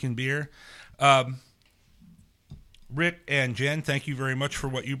This Week in Beer. Rick and Jen, thank you very much for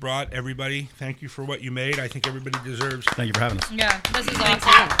what you brought. Everybody, thank you for what you made. I think everybody deserves Thank you for having us. Yeah, this is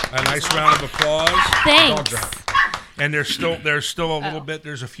awesome. a nice round of applause. thanks. And there's still a little bit.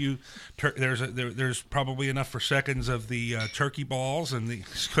 There's a few. There's probably enough for seconds of the turkey balls and the,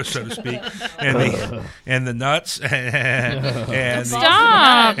 so to speak, and the nuts and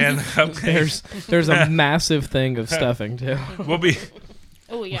Stop. and the cupcakes. There's a massive thing of stuffing too. We'll be.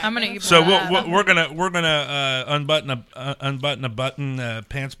 Oh yeah, I'm gonna eat So more. we're gonna unbutton a button,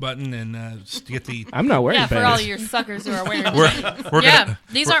 pants button, and get the. I'm not wearing yeah, for pants. all your suckers who are wearing. We're Yeah, gonna.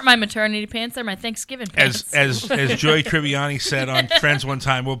 these aren't my maternity pants; they're my Thanksgiving pants. As Joey Tribbiani said on Friends one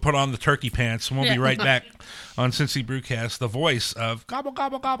time, we'll put on the turkey pants, and we'll be right back on Cincy Brewcast, the voice of Gobble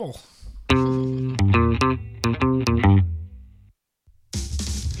Gobble Gobble.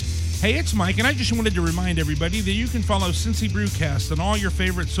 Hey, it's Mike, and I just wanted to remind everybody that you can follow Cincy Brewcast on all your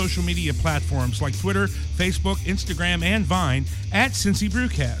favorite social media platforms like Twitter, Facebook, Instagram, and Vine at Cincy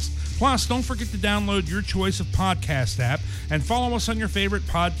Brewcast. Plus, don't forget to download your choice of podcast app and follow us on your favorite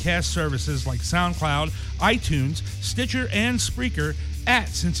podcast services like SoundCloud, iTunes, Stitcher, and Spreaker at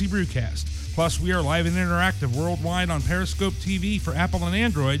Cincy Brewcast. Plus, we are live and interactive worldwide on Periscope TV for Apple and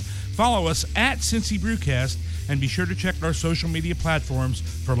Android. follow us at Cincy Brewcast, and be sure to check our social media platforms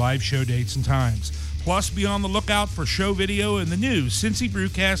for live show dates and times. Plus, be on the lookout for show video in the new Cincy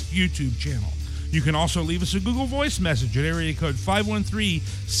Brewcast YouTube channel. You can also leave us a Google Voice message at area code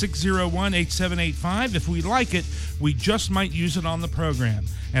 513-601-8785. If we like it, we just might use it on the program.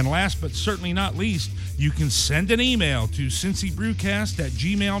 And last but certainly not least, you can send an email to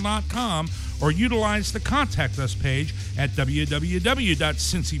cincybrewcast@gmail.com or utilize the Contact Us page at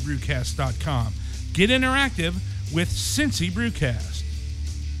www.cincybrewcast.com. Get interactive with Cincy Brewcast.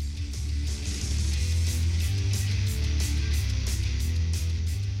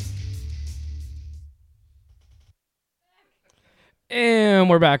 And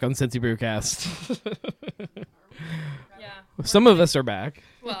we're back on Cincy Brewcast. Yeah. Some of us are back.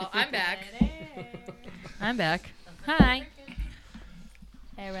 Well, I'm back. I'm back. Hi.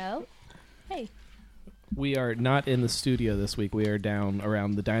 Hello. Hey. We are not in the studio this week. We are down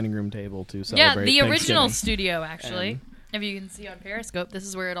around the dining room table to Yeah, celebrate the original Thanksgiving. studio, actually. If you can see on Periscope, this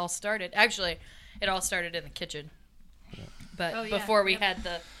is where it all started. Actually, it all started in the kitchen. But Oh, yeah. before we had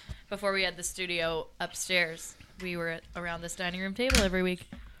the studio upstairs, we were around this dining room table every week.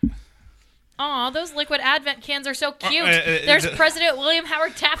 Aw, those liquid Advent cans are so cute. There's President William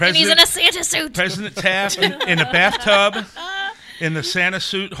Howard Taft, and he's in a Santa suit. President Taft in a bathtub, in the Santa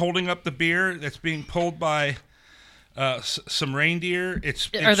suit, holding up the beer that's being pulled by some reindeer. It's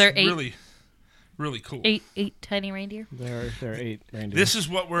Are there eight? really, really cool. Eight tiny reindeer. There are 8 reindeer. This is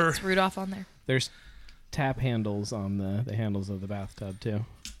what we're... It's Rudolph on there. There's tap handles on the handles of the bathtub, too.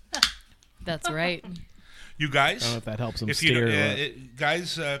 That's right. You I guys, don't know if that helps them if steer. you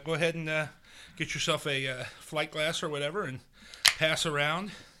guys, go ahead and get yourself a flight glass or whatever and pass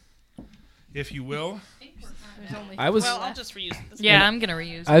around, if you will. I was... Well, I'll just reuse this. Yeah, I'm gonna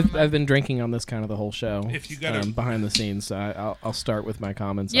reuse. I've been drinking on this kind of the whole show. If you got behind the scenes, so I'll start with my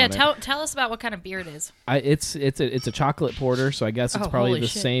comments. Yeah, on it. tell us about what kind of beer it is. It's a chocolate porter, so I guess it's probably holy the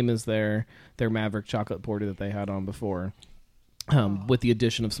shit. same as their Maverick chocolate porter that they had on before, with the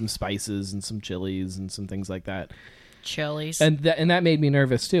addition of some spices and some chilies and some things like that. Chilies. And that made me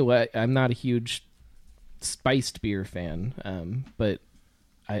nervous too. I'm not a huge spiced beer fan, but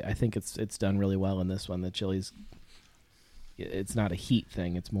I think it's done really well in this one. The chilies, it's not a heat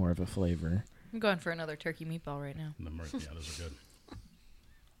thing; it's more of a flavor. I'm going for another turkey meatball right now. Yeah, those are good.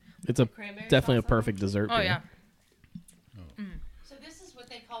 It's definitely a perfect dessert Oh beer. yeah. So this is what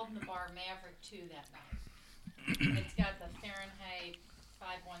they called in the bar Maverick 2 that night. It's got the Fahrenheit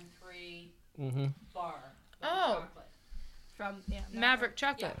 513 bar. Oh. Chocolate. From Maverick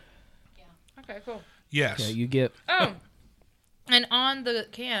chocolate. Yeah. Okay, cool. Yes. Yeah, you get Oh, and on the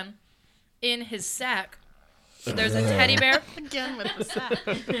can, in his sack, there's a teddy bear. Again with the sack.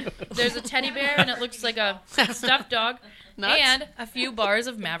 There's a teddy bear, and it looks like a stuffed dog, Nuts? and a few bars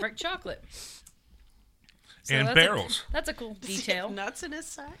of Maverick chocolate. So And that's barrels. That's a cool detail. Nuts in his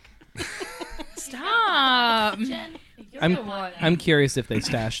sack. Stop. I'm curious if they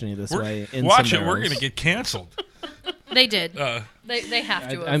stashed any this way. In Watch some it. We're barrels. going to get canceled. They did. They have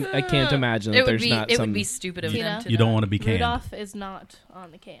to. I can't imagine that It would there's be. not It some. would be stupid of You them know? to. You don't want to be canned. Rudolph is not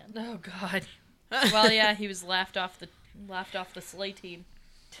on the can. Oh God. Well, yeah, he was laughed off the sleigh team.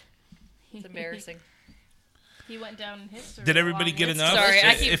 It's embarrassing. He went down in history. Did everybody along get with- enough? Sorry,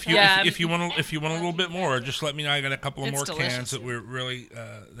 I keep- if you yeah, if you want a little bit more, just let me know. I got a couple of It's more delicious. cans that we're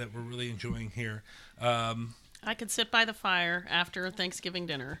really enjoying here. I could sit by the fire after a Thanksgiving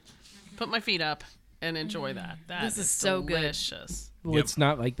dinner, put my feet up, and enjoy that. That This is so good. delicious. Well, Yep. it's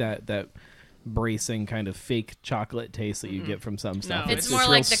not like that bracing kind of fake chocolate taste that you get from some stuff. No. It's more real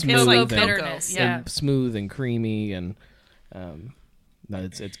like the smooth cocoa and- bitterness. Yeah. and smooth and creamy, and no,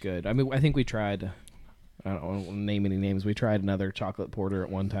 it's good. I mean, I think we tried. I don't want to name any names. We tried another chocolate porter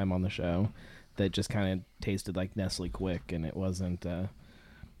at one time on the show that just kind of tasted like Nestle Quick, and it wasn't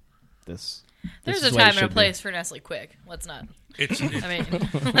this. There's this a is what it time and a should be. place for Nestle Quick. Let's not. It's I mean,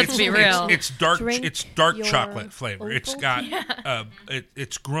 let's be real. It's dark. Drink It's dark your chocolate flavor. It's got Yeah.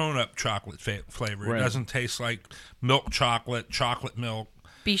 it's grown up chocolate flavor. Right. It doesn't taste like milk chocolate milk.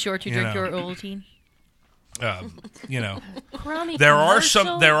 Be sure to You drink know. your Ovaltine. You know, Crummy there are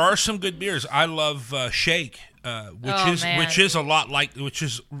commercial. some good beers. I love Shake, which Oh, is man. a lot like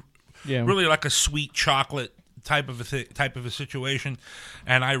Yeah, really like a sweet chocolate type of a situation,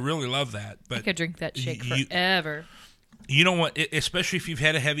 and I really love that. But I could drink that shake you- forever. You know what? Especially if you've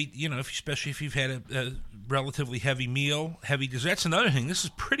had a heavy, especially if you've had a relatively heavy meal, heavy dessert. That's another thing. This is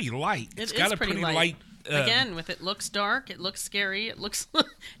pretty light. It's got a pretty pretty light. light. Again, with it looks dark, it looks scary, it looks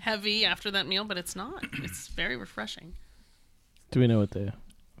heavy after that meal, but it's not. It's very refreshing. do we know what the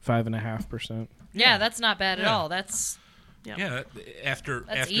 5.5%? Yeah, that's not bad at Yeah. all. That's Yep. Yeah,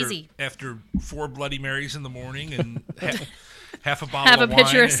 That's easy. After 4 Bloody Marys in the morning and half a bottle Have a of wine.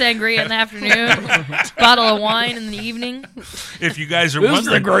 pitcher of sangria in the afternoon, bottle of wine in the evening. If you guys are This is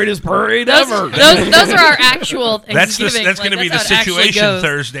wondering, the greatest parade Those ever. are our actual that's Thanksgiving. going to be the that's how it actually situation goes.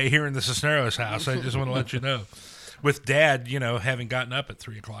 Thursday here in the Cisneros house. I just want to let you know. With Dad, having gotten up at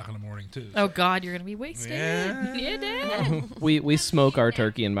 3 o'clock in the morning too. Oh God, you're gonna be wasted. Yeah. Dad. We smoke our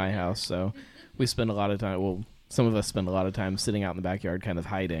turkey in my house, so we spend a lot of time. Well, some of us spend a lot of time sitting out in the backyard, kind of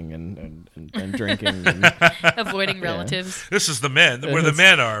hiding and drinking, and Avoiding relatives. This is the men, where the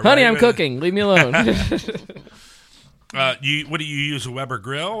men are. Honey, right? I'm cooking. Leave me alone. What do you use, a Weber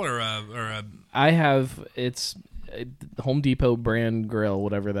grill or a? I have it's a Home Depot brand grill,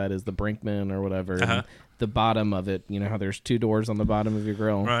 whatever that is, the Brinkman or whatever. Uh-huh. And the bottom of it, how there's 2 doors on the bottom of your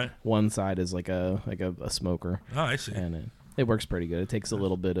grill. Right. One side is like a smoker. Oh, I see. And it works pretty good. It takes a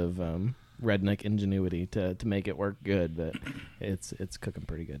little bit of redneck ingenuity to make it work good, but it's cooking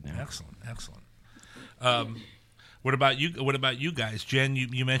pretty good now. Excellent. What about you guys, Jen?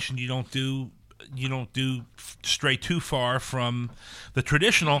 You mentioned you don't do stray too far from the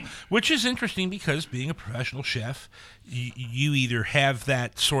traditional, which is interesting because being a professional chef, you either have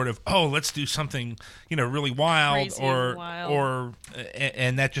that sort of let's do something really wild, Crazy or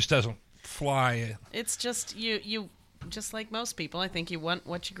and that just doesn't fly. It's just you just like most people. I think you want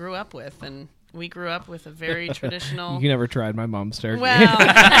what you grew up with, and we grew up with a very traditional. You never tried my mom's turkey. Well,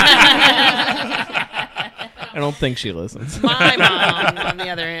 I don't think she listens. my mom, on the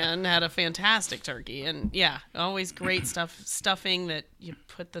other hand, had a fantastic turkey, and always great stuffing that you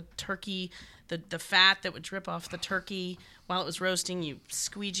put the turkey, the fat that would drip off the turkey while it was roasting. You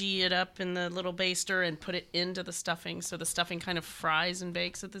squeegee it up in the little baster and put it into the stuffing, so the stuffing kind of fries and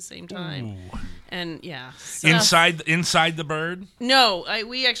bakes at the same time. Ooh. And so inside the bird. No,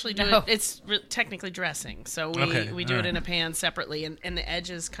 we actually do it. It's technically dressing, so we do all it in a pan separately, and the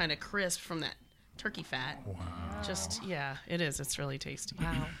edges kind of crisp from that turkey fat. Wow. Just it is. It's really tasty.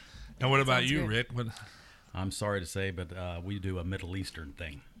 Wow. Now, what about you, Rick? I'm sorry to say, but we do a Middle Eastern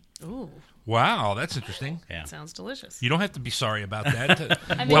thing. Ooh, Wow, that's interesting. Yeah. sounds delicious. You don't have to be sorry about that.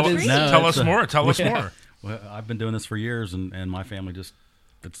 Tell us more. Tell us more. Well, I've been doing this for years, and my family it's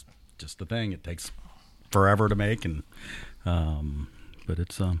just the thing. It takes forever to make, and but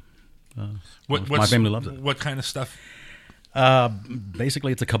it's my family loves it. What kind of stuff?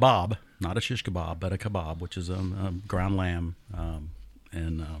 Basically, it's a kebab, not a shish kebab, but a kebab, which is ground lamb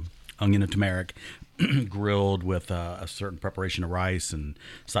and onion and turmeric, grilled with a certain preparation of rice and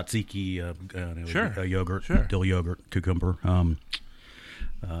tzatziki, yogurt, dill yogurt, cucumber,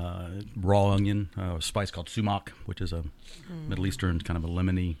 raw onion, a spice called sumac, which is a Middle Eastern kind of a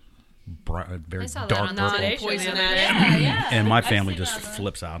lemony, very dark purple. Poison And my family just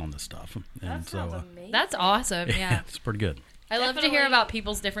flips out on this stuff, and so That's awesome. Yeah. it's pretty good. I love to hear about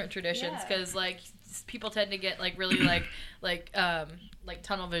people's different traditions because people tend to get really like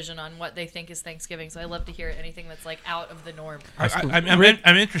tunnel vision on what they think is Thanksgiving. So I love to hear anything that's out of the norm.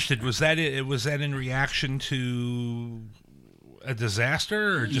 I'm interested. Was that in reaction to a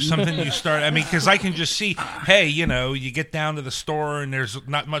disaster or just something you start? I mean, because I can just see, hey, you get down to the store and there's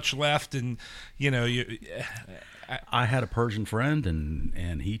not much left, and I had a Persian friend,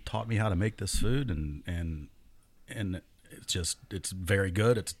 and he taught me how to make this food, and it's very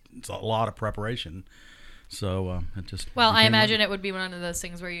good. It's a lot of preparation. So it just I imagine it would be one of those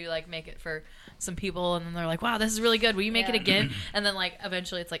things where you make it for some people, and then they're like, "Wow, this is really good. Will you make it again?" And then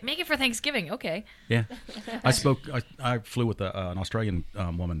eventually it's make it for Thanksgiving. Okay. Yeah, I flew with an Australian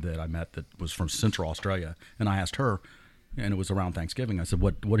woman that I met that was from Central Australia, and I asked her, and it was around Thanksgiving. I said,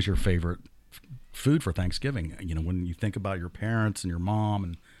 "What is your favorite food for Thanksgiving? When you think about your parents and your mom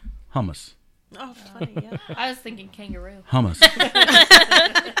and hummus." Oh, funny, yeah. I was thinking kangaroo. Hummus.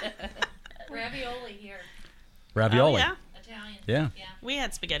 Ravioli here. Ravioli. Oh, yeah? Italian. Yeah. We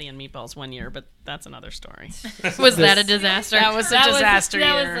had spaghetti and meatballs one year, but that's another story. Was that a disaster? That was a disaster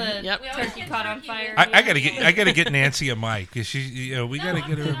That year. was a Yep. turkey caught on fire. I gotta get Nancy a mic because she we gotta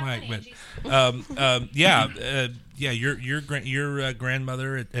get her a mic. But your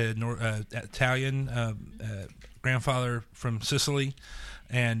grandmother, Italian, grandfather from Sicily,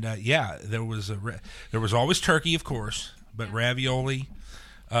 and there was always turkey, of course, but ravioli.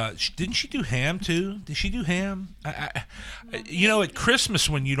 Didn't she do ham too? Did she do ham? At Christmas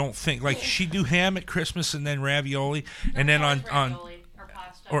when you don't think she do ham at Christmas and then ravioli, and then on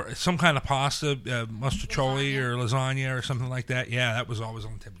or some kind of pasta, mustarccioli or lasagna or something like that. Yeah, that was always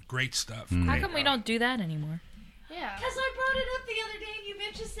on the table. Great stuff. How come we don't do that anymore? Yeah. Because I brought it up the other day and you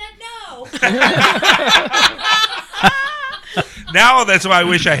bitches said no. Now that's why I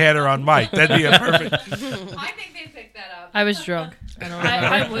wish I had her on mic. That'd be a perfect. I think they picked that that up. I was drunk. I don't know.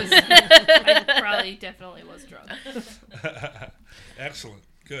 I was. I probably definitely was drunk. Excellent.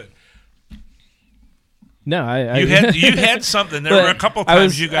 Good. No, You had something. There were a couple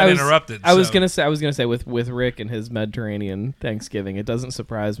times you got interrupted. I was gonna say with Rick and his Mediterranean Thanksgiving, it doesn't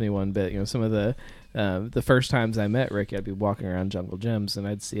surprise me one bit. You know, some of the first times I met Rick, I'd be walking around Jungle Gyms and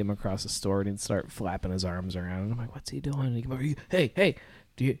I'd see him across the store and he'd start flapping his arms around. And I'm like, what's he doing? And he'd come over, hey,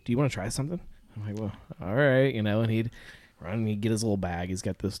 do you want to try something? I'm like, well, all right, you know. And he'd run and he'd get his little bag. He's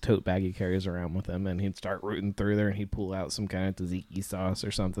got this tote bag he carries around with him, and he'd start rooting through there and he'd pull out some kind of tzatziki sauce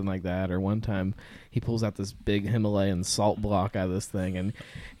or something like that. Or one time he pulls out this big Himalayan salt block out of this thing, and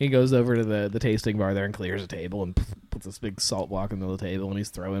he goes over to the tasting bar there and clears a table and puts this big salt block in the table, and he's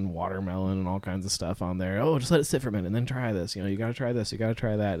throwing watermelon and all kinds of stuff on there. Oh, just let it sit for a minute and then try this. You know, you got to try this, you got to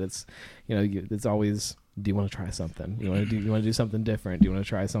try that. It's, you know, it's always, do you want to try something? You want to do something different? Do you want to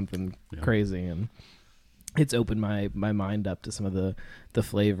try something crazy? And it's opened my mind up to some of the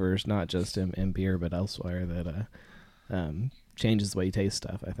flavors, not just in beer but elsewhere, that changes the way you taste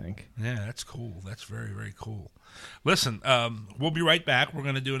stuff, I think. Yeah, that's cool. That's very, very cool. Listen, we'll be right back. We're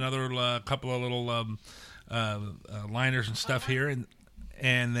going to do another couple of little liners and stuff here,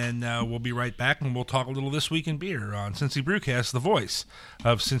 and then we'll be right back, and we'll talk a little This Week in Beer on Cincy Brewcast, the voice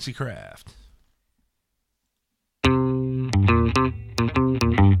of Cincy Craft.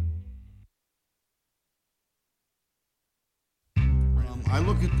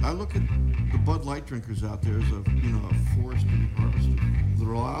 I look at the Bud Light drinkers out there as a forest to be harvested.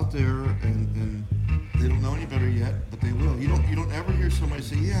 They're all out there and they don't know any better yet, but they will. You don't ever hear somebody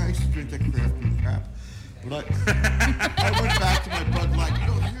say, "Yeah, I used to drink that craft beer crap," but I went back to my Bud Light. You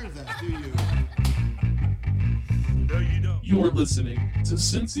don't hear that, do you? No, you don't. You're listening to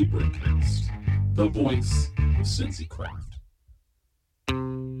Cincy Brewcast, the voice of Cincy Craft.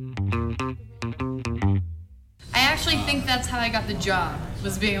 I actually think that's how I got the job,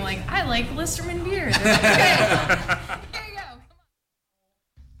 was being like, I like Listerman beer. They're like, okay, here you go.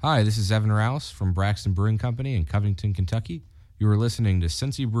 Hi, this is Evan Rouse from Braxton Brewing Company in Covington, Kentucky. You are listening to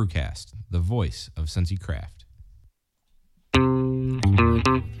Cincy Brewcast, the voice of Cincy Craft.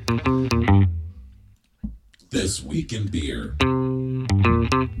 This Week in Beer.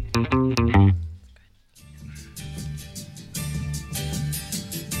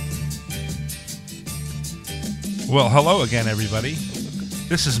 Well, hello again, everybody.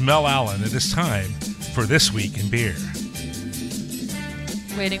 This is Mel Allen. It is time for This Week in Beer.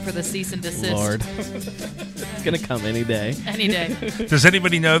 Waiting for the cease and desist. Lord. It's going to come any day. Any day. Does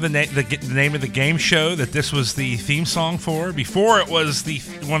anybody know the name of the game show that this was the theme song for? Before it was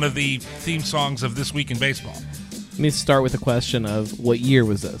one of the theme songs of This Week in Baseball. Let me start with a question of what year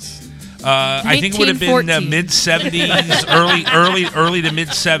was this? I think it would have been mid-70s, early to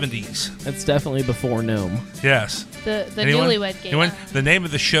mid-70s. That's definitely before Gnome. Yes. The Newlywed Game. The name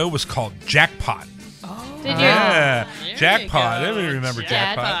of the show was called Jackpot. Did you? Yeah, Jackpot. Everybody remember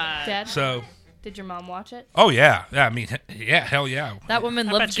Jackpot. Dad? So. Did your mom watch it? Oh, yeah. I mean, yeah, hell yeah. That woman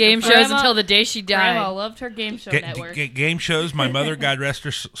loved game shows until the day she died. Grandma loved her game show network. Game shows. My mother, God rest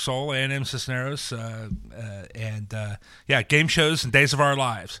her soul, A&M Cisneros, game shows and Days of Our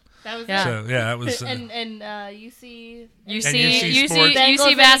Lives. That was So that was and UC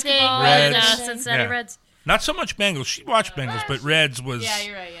basketball, Reds. Cincinnati Reds. Not so much Bengals. She watched Bengals, but Reds was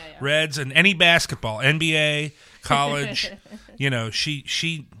you're right. Yeah. Reds and any basketball, NBA, college.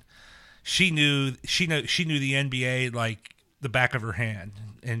 She knew the NBA like the back of her hand,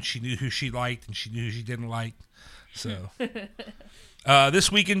 and she knew who she liked and she knew who she didn't like. So.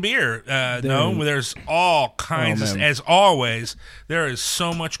 This Week in Beer, there's all kinds as always. There is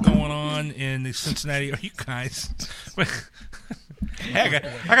so much going on in the Cincinnati. Are you guys? Hey,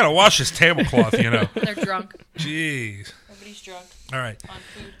 I gotta wash this tablecloth. They're drunk. Jeez. Everybody's drunk. All right. On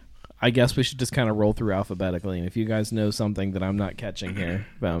food. I guess we should just kind of roll through alphabetically, and if you guys know something that I'm not catching here,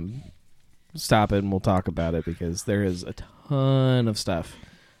 stop it and we'll talk about it, because there is a ton of stuff.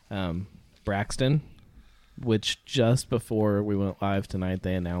 Braxton, which just before we went live tonight,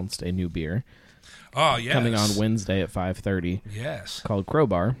 they announced a new beer. Oh, yes. Coming on Wednesday at 5:30. Yes. Called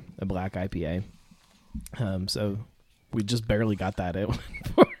Crowbar, a black IPA. So we just barely got that in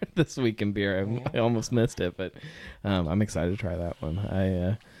for This Week in Beer. I almost missed it, but I'm excited to try that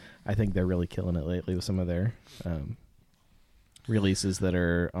one. I think they're really killing it lately with some of their releases that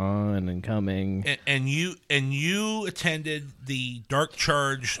are on and coming. And you attended the Dark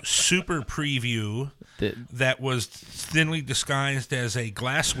Charge Super Preview that was thinly disguised as a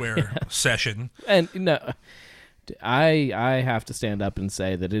glassware session. And I have to stand up and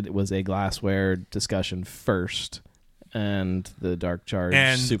say that it was a glassware discussion first, and the dark charge.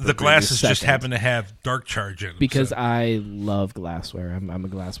 And super the glasses second. just happen to have dark charge in them. Because so. I love glassware. I'm a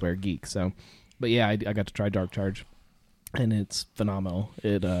glassware geek. So, but yeah, I got to try dark charge, and it's phenomenal.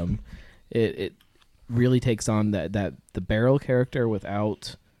 It really takes on that the barrel character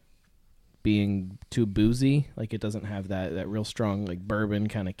without being too boozy. Like, it doesn't have that real strong like bourbon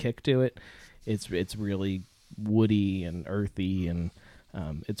kind of kick to it. It's really woody and earthy, and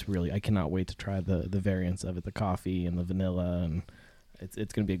it's really, I cannot wait to try the variants of it, the coffee and the vanilla, and it's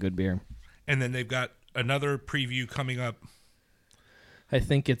going to be a good beer. And then they've got another preview coming up. I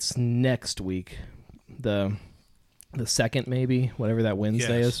think it's next week, the second, maybe, whatever that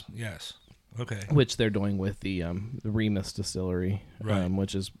Wednesday is. Yes. Okay. Which they're doing with the Remus distillery, right.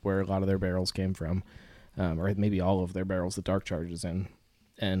 Which is where a lot of their barrels came from, or maybe all of their barrels that dark charge is in.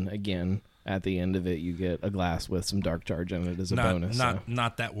 And again, at the end of it, you get a glass with some dark charge in it as a bonus.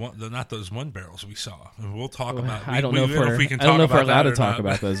 Not that one, not those one barrels we saw. We'll talk about. I don't know if we're allowed to talk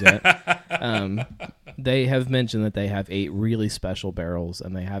about those yet. They have mentioned that they have 8 really special barrels,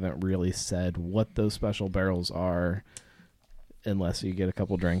 and they haven't really said what those special barrels are, unless you get a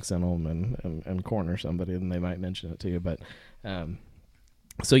couple drinks in them and corner somebody, and they might mention it to you. But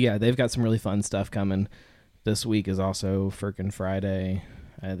so yeah, they've got some really fun stuff coming. This week is also Firkin Friday.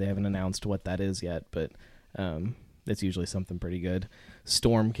 They haven't announced what that is yet, but it's usually something pretty good.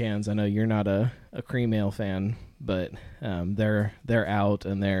 Storm cans. I know you're not a cream ale fan, but they're out,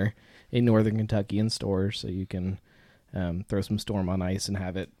 and they're in Northern Kentucky in stores, so you can throw some Storm on ice and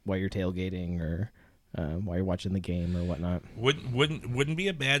have it while you're tailgating or while you're watching the game or whatnot. Wouldn't be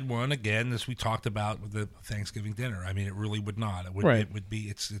a bad one, again, as we talked about with the Thanksgiving dinner. I mean, it really would not. It would. Right. It would be.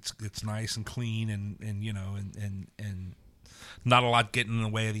 It's nice and clean, and you know, and not a lot getting in the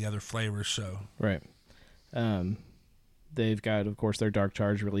way of the other flavors. So right. They've got, of course, their Dark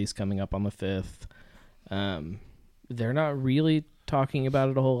Charge release coming up on the 5th. They're not really talking about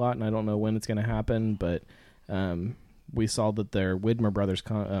it a whole lot, and I don't know when it's going to happen, but we saw that their Widmer Brothers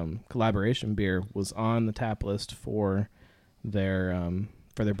collaboration beer was on the tap list for their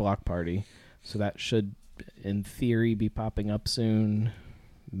block party. So that should, in theory, be popping up soon.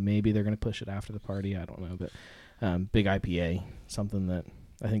 Maybe they're going to push it after the party. I don't know, but big IPA, something that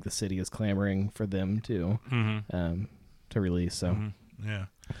I think the city is clamoring for them to release. So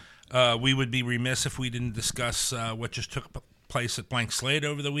yeah, we would be remiss if we didn't discuss what just took place at Blank Slate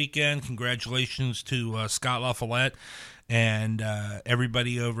over the weekend. Congratulations to Scott LaFollette and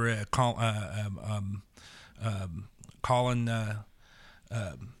everybody over at Colin,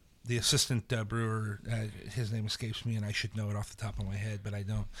 the assistant brewer. His name escapes me, and I should know it off the top of my head, but I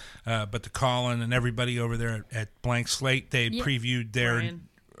don't. But to Colin and everybody over there at Blank Slate, they previewed their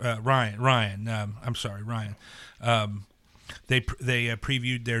Ryan. I'm sorry, Ryan. They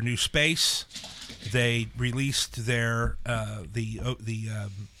previewed their new space. They released their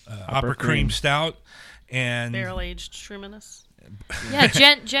Upper Cream Stout and barrel aged Trumanus. Yeah,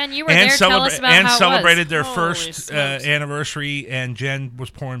 Jen, you were there. Tell us about how celebrated it was. their Holy first smokes. anniversary, and Jen was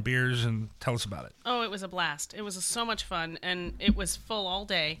pouring beers. And tell us about it. Oh, it was a blast. It was so much fun, and it was full all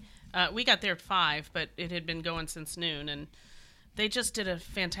day. We got there at 5, but it had been going since noon, and they just did a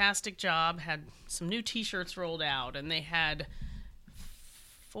fantastic job. Had some new T-shirts rolled out, and they had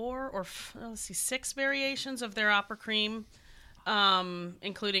 6 variations of their Upper Cream,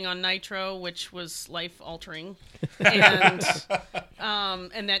 including on Nitro, which was life-altering, and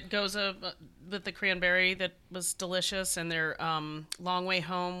that goes with the cranberry that was delicious, and their Long Way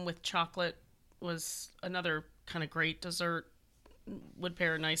Home with chocolate was another kind of great dessert. Would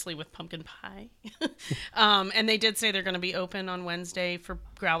pair nicely with pumpkin pie. And they did say they're going to be open on Wednesday for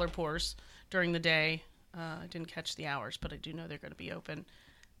growler pours during the day. I didn't catch the hours, but I do know they're going to be open.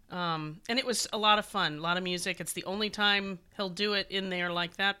 And it was a lot of fun, a lot of music. It's the only time he'll do it in there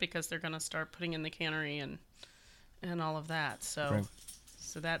like that, because they're going to start putting in the cannery and all of that. So,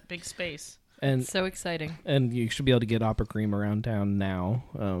 So that big space. And so exciting. And you should be able to get Upper Cream around town now,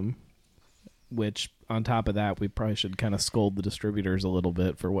 which on top of that, we probably should kind of scold the distributors a little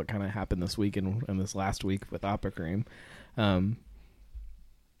bit for what kind of happened this week and this last week with Upper Cream. And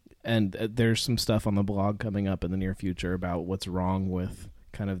there's some stuff on the blog coming up in the near future about what's wrong with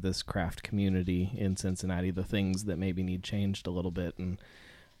kind of this craft community in Cincinnati, the things that maybe need changed a little bit. And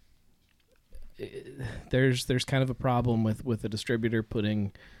there's kind of a problem with the distributor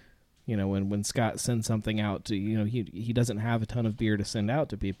putting, you know, when Scott sends something out to, you know, he doesn't have a ton of beer to send out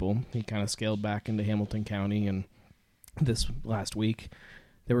to people. He kind of scaled back into Hamilton County, and this last week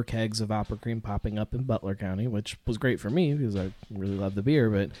there were kegs of Upper Cream popping up in Butler County, which was great for me because I really love the beer.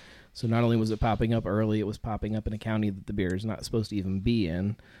 But so not only was it popping up early, it was popping up in a county that the beer is not supposed to even be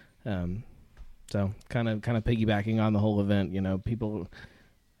in. So kind of piggybacking on the whole event, people,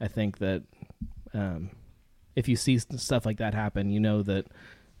 I think that if you see stuff like that happen, that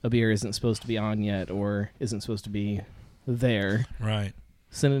a beer isn't supposed to be on yet or isn't supposed to be there. Right.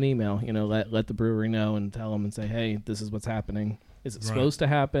 Send an email, let the brewery know and tell them and say, hey, this is what's happening. Is it supposed to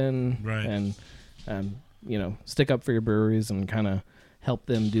happen? Right. And, stick up for your breweries and kind of help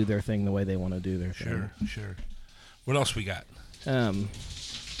them do their thing the way they want to do their thing. Sure. What else we got?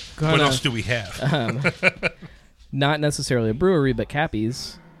 What else do we have? Not necessarily a brewery, but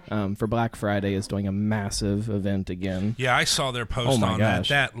Cappy's for Black Friday is doing a massive event again. Yeah, I saw their post on gosh.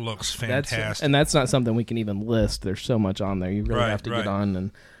 that. That looks fantastic. And that's not something we can even list. There's so much on there. You really have to get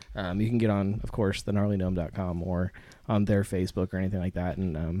on, and you can get on, of course, thegnarlygnome.com or on their Facebook or anything like that.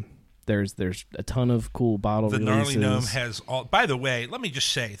 And there's a ton of cool bottle releases. The Gnarly Gnome has all. By the way, let me just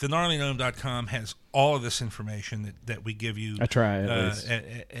say, thegnarlygnome.com has all of this information that we give you. I try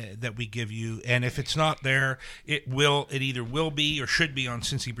that we give you, and if it's not there, it either will be or should be on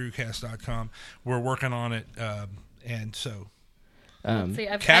cincybrewcast.com. We're working on it, and so. See,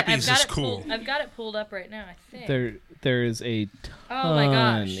 Cappy's is cool. I've got it pulled up right now. I think there is a ton. Oh my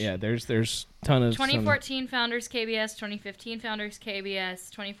gosh! Yeah, there's ton of 2014 Founders KBS, 2015 Founders KBS,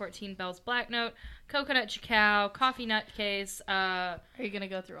 2014 Bell's Black Note, Coconut Chicao, Coffee Nut Case. Are you gonna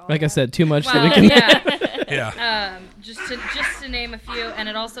go through all? Like that? I said, too much that we can. Yeah. Just to name a few, and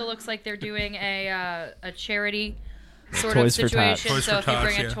it also looks like they're doing a charity sort Toys of for Tots. situation. Toys So for if you Tots,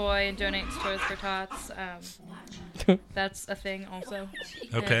 bring yeah. a toy and donate to Toys for Tots, that's a thing also.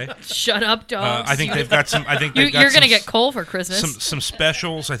 Okay. Shut up, dogs. I think they've got some. I think you're gonna get coal for Christmas. Some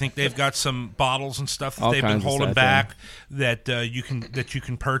specials. I think they've got some bottles and stuff that All they've been kinds of holding stuff, back that you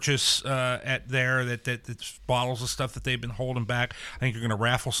can purchase at there. That's bottles of stuff that they've been holding back. I think you're going to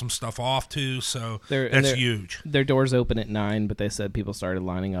raffle some stuff off too. So that's huge. Their doors open at 9, but they said people started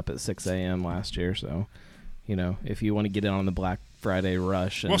lining up at 6 a.m. last year. So, if you want to get in on the Black Friday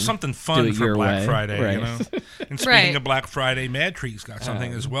rush, and something fun for Black Friday, right. And speaking of Black Friday, MadTree's got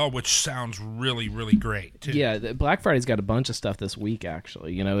something as well, which sounds really, really great too. Yeah, Black Friday's got a bunch of stuff this week.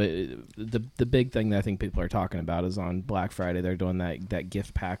 Actually, the big thing that I think people are talking about is on Black Friday they're doing that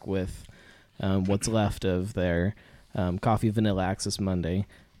gift pack with what's left of their Coffee Vanilla Access Monday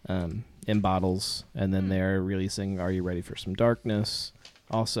in bottles, and then they're releasing Are You Ready for Some Darkness?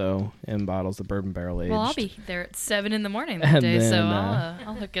 Also in bottles, the bourbon barrel aged. Well, I'll be there at 7 in the morning that day, so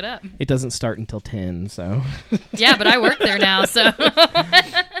I'll hook it up. It doesn't start until 10, so. Yeah, but I work there now, so.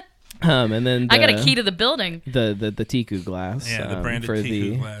 And then I got a key to the building. The Tiku glass. Yeah, the branded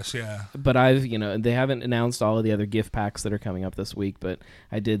Tiku glass. Yeah. But they haven't announced all of the other gift packs that are coming up this week, but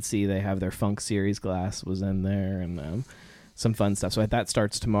I did see they have their Funk Series glass was in there and some fun stuff. So that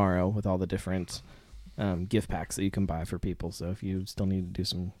starts tomorrow with all the different gift packs that you can buy for people. So if you still need to do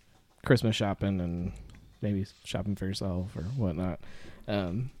some Christmas shopping and maybe shopping for yourself or whatnot,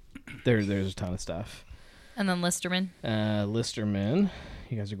 there's a ton of stuff. And then Listerman.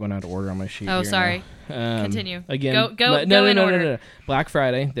 You guys are going out of order on my sheet. Oh, here sorry. now. Continue. Again, go in order. No. Black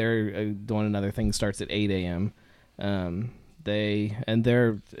Friday, they're doing another thing. Starts at 8 a.m.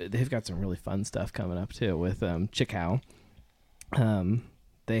 They've got some really fun stuff coming up too with Chicao.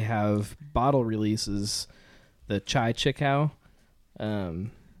 They have bottle releases, the Chai Chicao,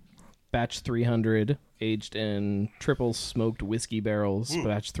 batch 300 aged in triple smoked whiskey barrels,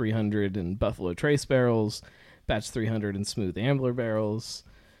 batch 300 in Buffalo Trace barrels, batch 300 in smooth ambler barrels,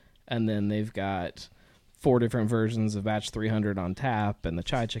 and then they've got 4 different versions of batch 300 on tap, and the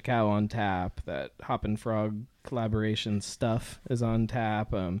Chai Chicao on tap. That Hop and Frog collaboration stuff is on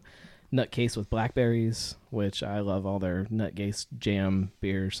tap. Nutcase with blackberries, which I love all their Nutcase jam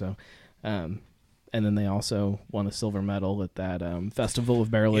beers. So, and then they also won a silver medal at that Festival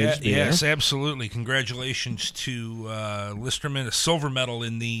of Barrel Aged Beer. Yes, absolutely. Congratulations to Listerman, a silver medal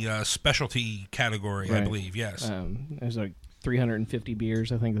in the specialty category, right. I believe. Yes, there's like 350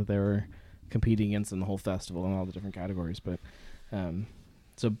 beers I think that they were competing against in the whole festival in all the different categories. But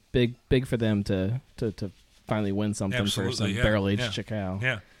so big for them to finally win something for some barrel aged Chicao.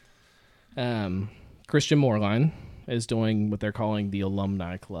 Yeah. Christian Moorline is doing what they're calling the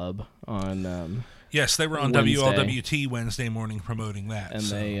Alumni Club on yes, they were on Wednesday. WLWT Wednesday morning promoting that. And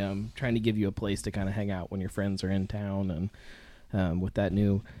they trying to give you a place to kind of hang out when your friends are in town. And with that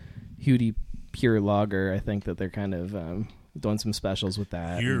new Hootie Pure Lager, I think that they're kind of doing some specials with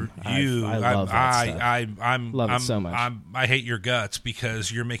that. I love that stuff. I love it so much. I hate your guts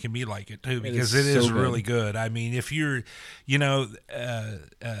because you're making me like it too, because it is really good. I mean, if you're,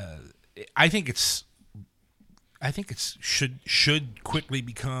 I think it should quickly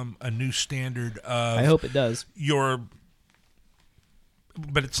become a new standard of. I hope it does. Your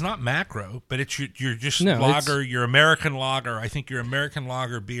but it's not macro. But it's your just No, lager, your American lager. I think your American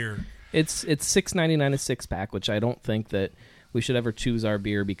lager beer. It's $6.99 a 6-pack, which I don't think that we should ever choose our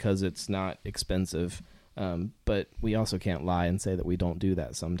beer because it's not expensive. But we also can't lie and say that we don't do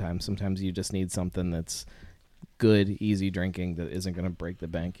that sometimes. Sometimes you just need something that's good, easy drinking that isn't going to break the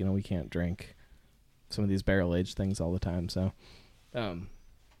bank. You know, we can't drink some of these barrel-aged things all the time. So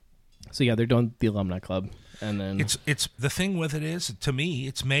yeah, they're doing the Alumni Club. And then It's the thing with it is, to me,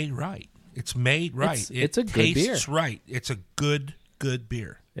 it's made right. It's made right. It's a good beer. Tastes right. It's a good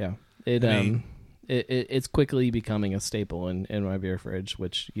beer. Yeah. mean- It's quickly becoming a staple in my beer fridge,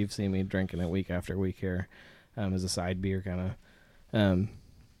 which you've seen me drinking it week after week here, as a side beer kind of.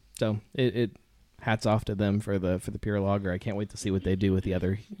 So it hats off to them for the pure lager. I can't wait to see what they do with the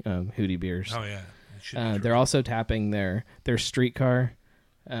other Hootie beers. Oh yeah. It should be They're also tapping their streetcar.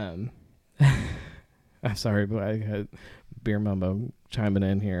 I'm sorry, but I had Beer Mumbo chiming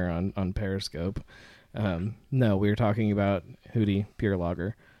in here on Periscope. No, we were talking about Hootie pure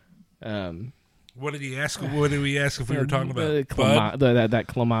lager. What did he ask? What did we ask if we were talking about? That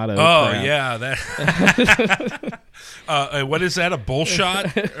Clamato. Oh crap. yeah, that. What is that? A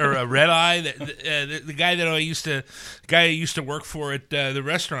bullshot or a red eye? The guy that I used to work for at the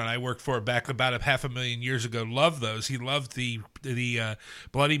restaurant I worked for back about 500,000 years ago loved those. He loved the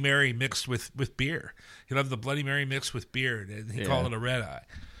Bloody Mary mixed with beer. He loved the Bloody Mary mixed with beer. He called it a red eye.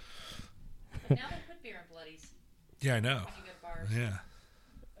 Now they put beer in Bloodies. Yeah, I know. You get bars.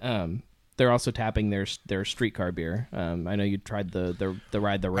 Yeah. They're also tapping their streetcar beer. I know you tried the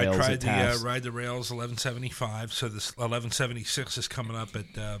Ride the Rails. I tried at the Taft's. Ride the Rails 1175. So this 1176 is coming up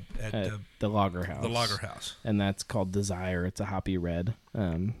at the Lager House. The Lager House, and that's called Desire. It's a hoppy red,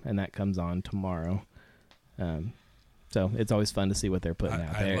 and that comes on tomorrow. So it's always fun to see what they're putting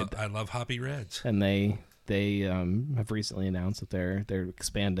out there. I love hoppy reds, and they have recently announced that they're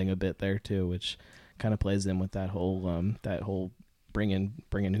expanding a bit there too, which kind of plays in with that whole bringing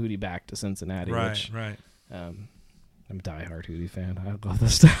Hootie back to Cincinnati. Right. I'm a diehard Hootie fan. I love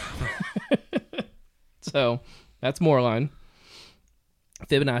this stuff. So that's Moreline.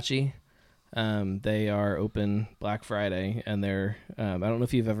 Fibonacci. They are open Black Friday, and they're I don't know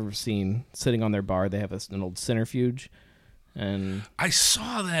if you've ever seen sitting on their bar. They have an old centrifuge, and I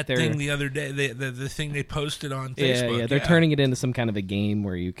saw that thing the other day. The thing they posted on Facebook. Yeah, they're turning it into some kind of a game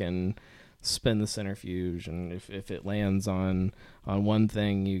where you can spin the centrifuge, and if it lands on one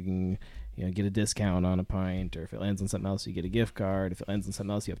thing, you can get a discount on a pint, or if it lands on something else, you get a gift card. If it lands on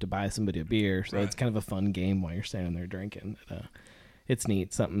something else, you have to buy somebody a beer. So It's kind of a fun game while you're standing there drinking. It's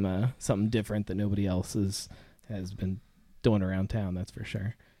neat, something different that nobody else has been doing around town. That's for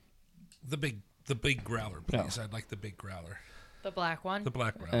sure. The big growler, please. I'd like the big growler. The black one. The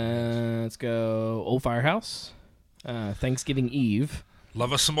black growler. Let's go Old Firehouse. Thanksgiving Eve.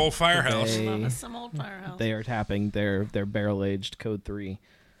 Love us some Old Firehouse. Love us some Old Firehouse. They are tapping their barrel aged Code 3,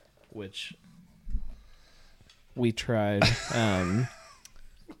 which we tried.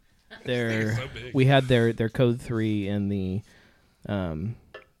 We had their Code 3 in the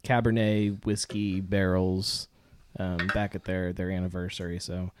Cabernet whiskey barrels back at their anniversary.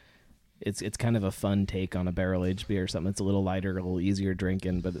 So it's kind of a fun take on a barrel aged beer. Something that's a little lighter, a little easier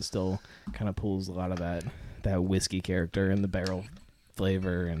drinking, but it still kind of pulls a lot of that whiskey character in the barrel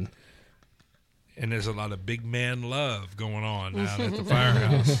flavor, and there's a lot of big man love going on down at the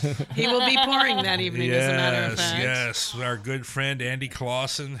Firehouse. He will be pouring that evening, as a matter of fact. Yes, our good friend Andy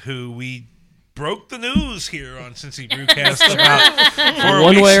Clawson, who we broke the news here on Cincy Brewcast about 4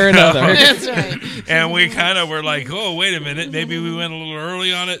 one weeks way or ago. another. That's right. And we kind of were like, oh, wait a minute, maybe we went a little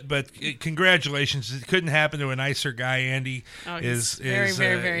early on it, but congratulations. It couldn't happen to a nicer guy. Andy is very,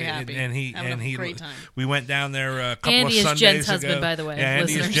 very, very happy. And he great time. We went down there a couple Andy of is Sundays Jen's ago. husband, by the way, Yeah,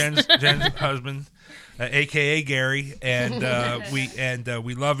 Andy is listeners. Jen's husband. AKA Gary, and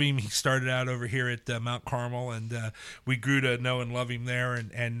we love him. He started out over here at Mount Carmel, and we grew to know and love him there.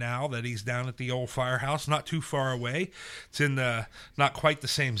 And now that he's down at the Old Firehouse, not too far away, it's in not quite the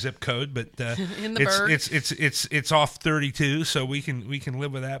same zip code, but in the Berg. it's off 32, so we can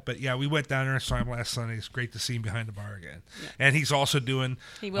live with that. But yeah, we went down there and saw him last Sunday. It's great to see him behind the bar again. Yeah. And he's also doing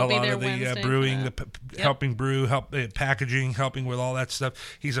a lot of the brewing, helping brew, packaging, helping with all that stuff.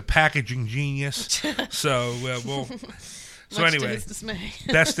 He's a packaging genius. So we'll. So Much anyway, to his dismay.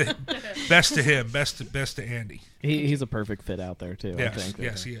 best to him, best to Andy. He's a perfect fit out there too. Yes, I think.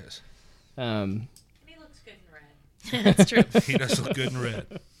 yes, he is. He looks good in red. That's true. He does look good in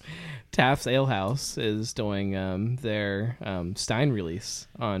red. Taft's Ale House is doing their Stein release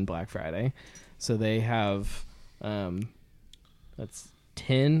on Black Friday, so they have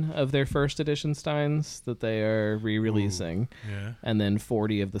 10 of their first edition steins that they are re-releasing. Yeah. And then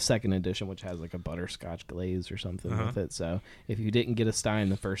 40 of the second edition, which has like a butterscotch glaze or something with it. So if you didn't get a stein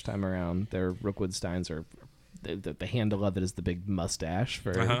the first time around, their Rookwood steins are the handle of it is the big mustache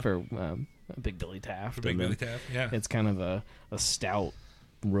for Big Billy Taft. Big Billy Taft, yeah. It's kind of a stout,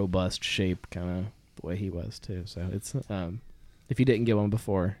 robust shape, kind of the way he was too. So it's if you didn't get one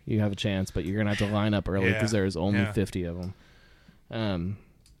before, you have a chance, but you're gonna have to line up early because there's only 50 of them. And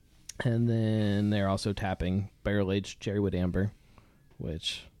then they're also tapping barrel-aged cherrywood amber,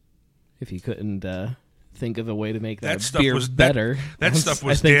 which, if you couldn't think of a way to make that beer better, that stuff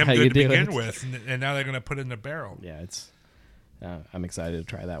was damn good to begin with, and now they're going to put it in the barrel. Yeah, it's. I'm excited to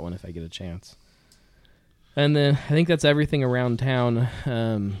try that one if I get a chance. And then I think that's everything around town.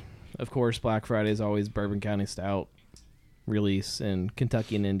 Of course, Black Friday is always Bourbon County Stout release in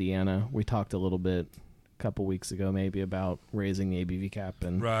Kentucky and Indiana. We talked a little bit a couple weeks ago maybe about raising the ABV cap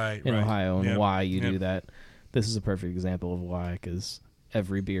in Ohio and why you do that. This is a perfect example of why, because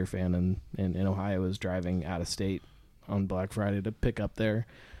every beer fan in Ohio is driving out of state on Black Friday to pick up their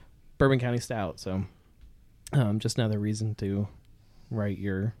Bourbon County Stout. So just another reason to write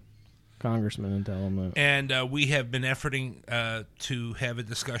your congressman and tell them that. And we have been efforting to have a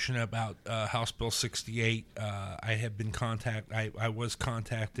discussion about House Bill 68. I was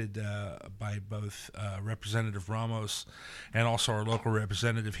contacted by both Representative Ramos and also our local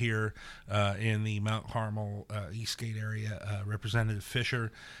representative here in the Mount Carmel Eastgate area, Representative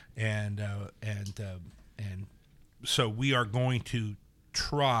Fisher, and so we are going to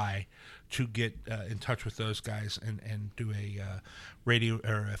try to get in touch with those guys and do a radio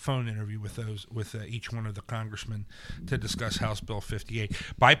or a phone interview with each one of the congressmen to discuss House Bill 58.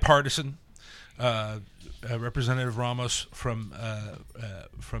 Bipartisan. Representative Ramos from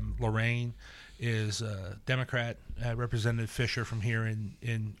Lorain is a Democrat. Representative Fisher from here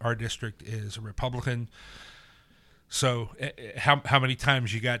in our district is a Republican. So how many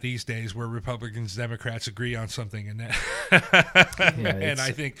times you got these days where Republicans, Democrats agree on something, and that, and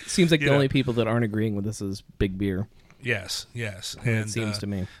I think seems like the only people that aren't agreeing with this is big beer. Yes, and it seems to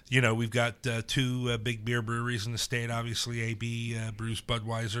me. We've got two big beer breweries in the state. Obviously, AB brews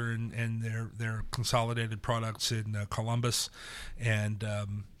Budweiser and their consolidated products in Columbus, and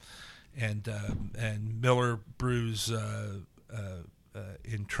Miller brews.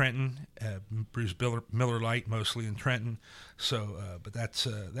 In Trenton, brews Miller Lite mostly in Trenton. So, but that's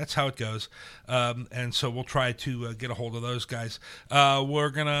how it goes. And so we'll try to get a hold of those guys. We're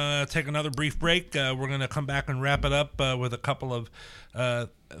gonna take another brief break. We're gonna come back and wrap it up with a couple of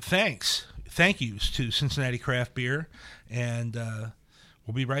thank yous to Cincinnati Craft Beer, and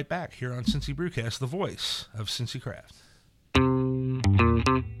we'll be right back here on Cincy Brewcast, the voice of Cincy Craft.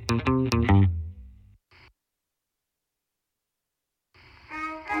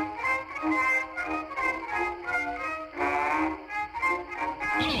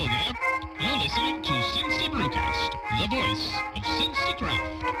 Hello there. You're listening to Cincy Brewcast, the voice of Cincy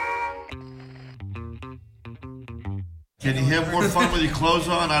Craft. Can you have more fun with your clothes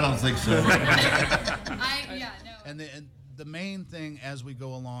on? I don't think so. And the main thing as we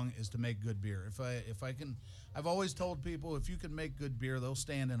go along is to make good beer. If I can, I've always told people if you can make good beer, they'll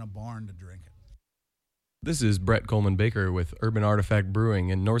stand in a barn to drink it. This is Brett Coleman Baker with Urban Artifact Brewing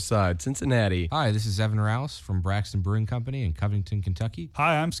in Northside, Cincinnati. Hi, this is Evan Rouse from Braxton Brewing Company in Covington, Kentucky.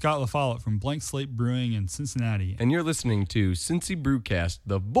 Hi, I'm Scott LaFollette from Blank Slate Brewing in Cincinnati. And you're listening to Cincy Brewcast,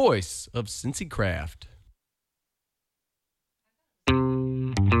 the voice of Cincy Craft.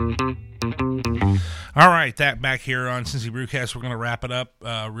 All right, back here on Cincy Brewcast. We're going to wrap it up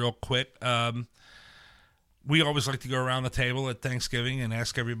real quick. We always like to go around the table at Thanksgiving and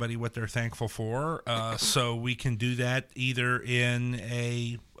ask everybody what they're thankful for. So we can do that either in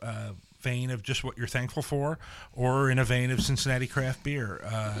a vein of just what you're thankful for, or in a vein of Cincinnati craft beer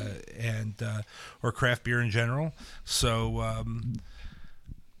or craft beer in general. So,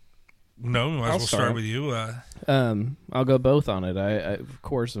 no, we might as well start with you. I'll go both on it. I of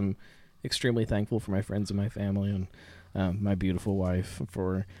course, am extremely thankful for my friends and my family and my beautiful wife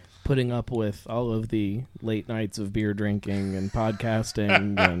for putting up with all of the late nights of beer drinking and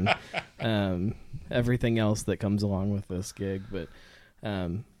podcasting and everything else that comes along with this gig. But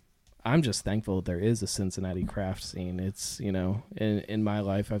I'm just thankful that there is a Cincinnati craft scene. It's, in my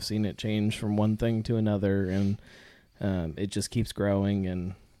life, I've seen it change from one thing to another, and it just keeps growing,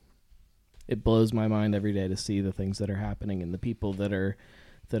 and it blows my mind every day to see the things that are happening and the people that are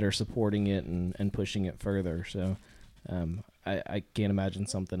supporting it and pushing it further. So I can't imagine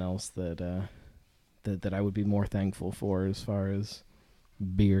something else that I would be more thankful for as far as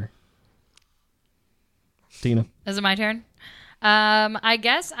beer. Tina? Is it my turn? I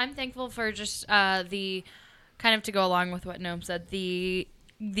guess I'm thankful for just the kind of to go along with what Noam said, the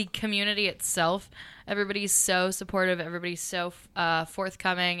community itself. Everybody's so supportive. Everybody's so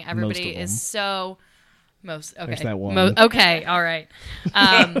forthcoming. Everybody is so okay. There's that one. Okay, all right.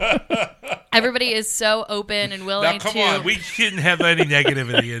 Everybody is so open and willing Now, come on. We shouldn't have any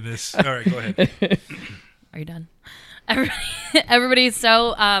negativity in this. All right, go ahead. Are you done? Everybody's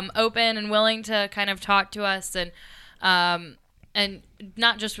so open and willing to kind of talk to us, and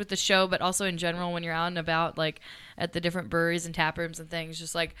not just with the show, but also in general when you're out and about, like at the different breweries and tap rooms and things.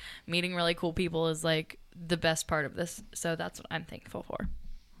 Just like meeting really cool people is like the best part of this. So that's what I'm thankful for.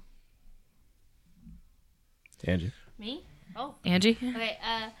 Angie. Me? Oh, Angie. Okay.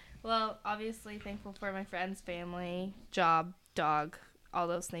 Well, obviously thankful for my friends, family, job, dog, all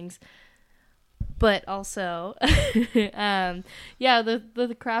those things. But also, the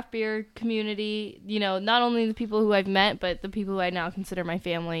craft beer community, not only the people who I've met, but the people who I now consider my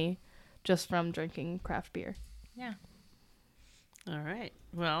family just from drinking craft beer. Yeah. All right.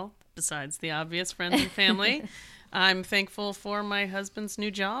 Well, besides the obvious friends and family, I'm thankful for my husband's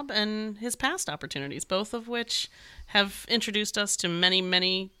new job and his past opportunities, both of which have introduced us to many,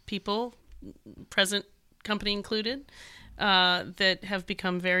 many people, present company included, that have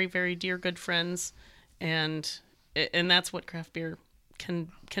become very, very dear, good friends. And that's what craft beer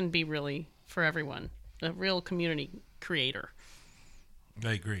can be really for everyone, a real community creator.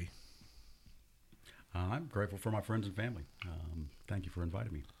 I agree. I'm grateful for my friends and family. Thank you for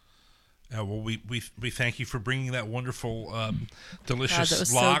inviting me. Well, we thank you for bringing that wonderful, delicious that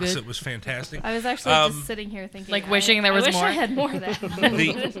was lox. So good. It was fantastic. I was actually just sitting here thinking, like wishing there was I wish more. I had more of that.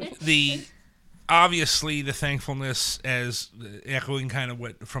 the obviously the thankfulness, as echoing kind of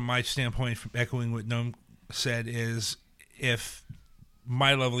what from my standpoint, from echoing what Noam said, is if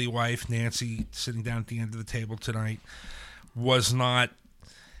my lovely wife Nancy, sitting down at the end of the table tonight, was not,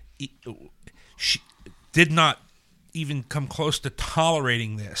 she did not even come close to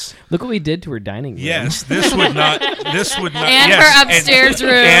tolerating this. Look what we did to her dining room. Yes, this would not. And yes, her upstairs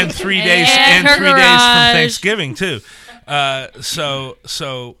room. And 3 days. And And her 3 days from garage. Thanksgiving too.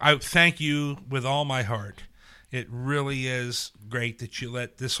 So I thank you with all my heart. It really is great that you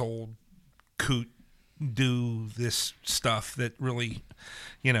let this old coot do this stuff that really,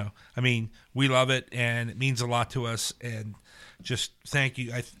 I mean, we love it and it means a lot to us, and just thank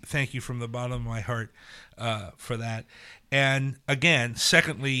you. I thank you from the bottom of my heart for that. And again,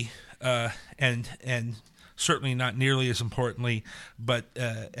 secondly, and certainly not nearly as importantly, but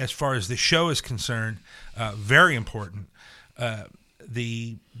as far as the show is concerned, very important,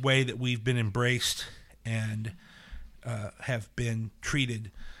 the way that we've been embraced and have been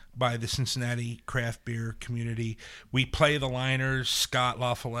treated by the Cincinnati craft beer community. We play the liners: Scott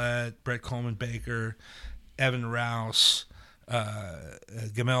LaFollette, Brett Coleman Baker, Evan Rouse,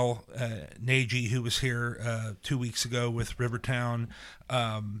 Gamel Nagy, who was here 2 weeks ago with Rivertown,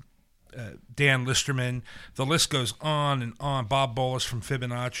 Dan Listerman. The list goes on and on. Bob Bolus from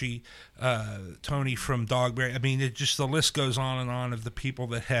Fibonacci, Tony from Dogberry. I mean, the list goes on and on of the people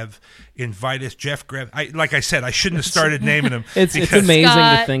that have invited us. Jeff Grev. Like I said, I shouldn't have started naming them. It's amazing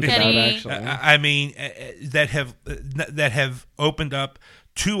Scott, to think Kenny. about, actually. I mean, that have opened up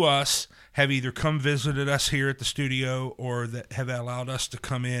to us, have either come visited us here at the studio, or that have allowed us to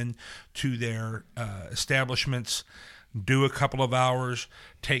come in to their establishments, do a couple of hours,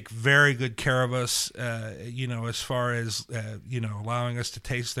 take very good care of us, as far as allowing us to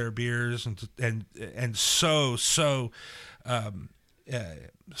taste their beers and so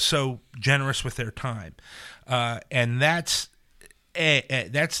generous with their time, and that's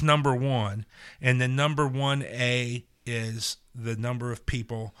number one. And then number 1A is the number of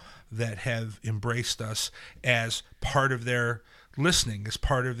people that have embraced us as part of their listening, as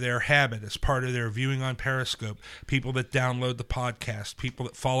part of their habit, as part of their viewing on Periscope, people that download the podcast, people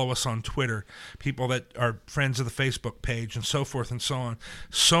that follow us on Twitter, people that are friends of the Facebook page, and so forth and so on.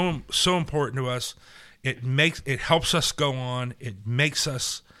 So important to us. It helps us go on. It makes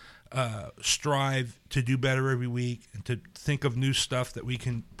us strive to do better every week and to think of new stuff that we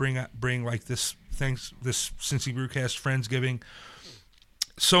can bring like this Cincy Brewcast Friendsgiving.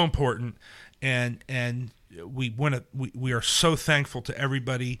 So important, and we are so thankful to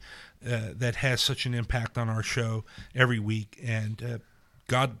everybody that has such an impact on our show every week, and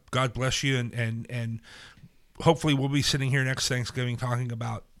God bless you, and hopefully we'll be sitting here next Thanksgiving talking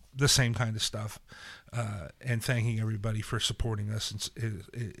about the same kind of stuff, and thanking everybody for supporting us.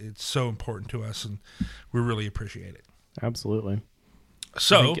 It's so important to us, and we really appreciate it. Absolutely.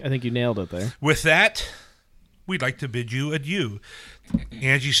 So I think you nailed it there. With that, we'd like to bid you adieu.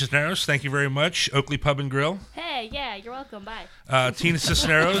 Angie Cisneros, thank you very much. Oakley Pub and Grill. Hey, yeah, you're welcome. Bye. Tina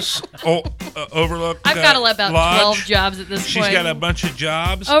Cisneros, Overlook I've got about Lodge. 12 jobs at this She's point. got a bunch of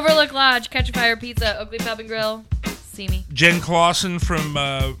jobs. Overlook Lodge, Catch a Fire Pizza, Oakley Pub and Grill. See me. Jen Clawson from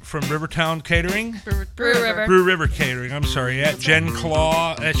Rivertown Catering. Brew River Catering. I'm sorry. At Jen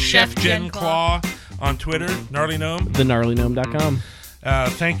Claw, at Chef Jen Claw on Twitter. Gnarly Gnome. TheGnarlyGnome.com.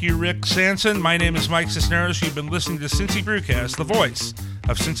 Thank you, Rick Sanson. My name is Mike Cisneros. You've been listening to Cincy Brewcast, the voice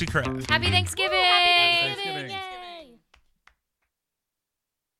of Cincy Craft. Happy Thanksgiving!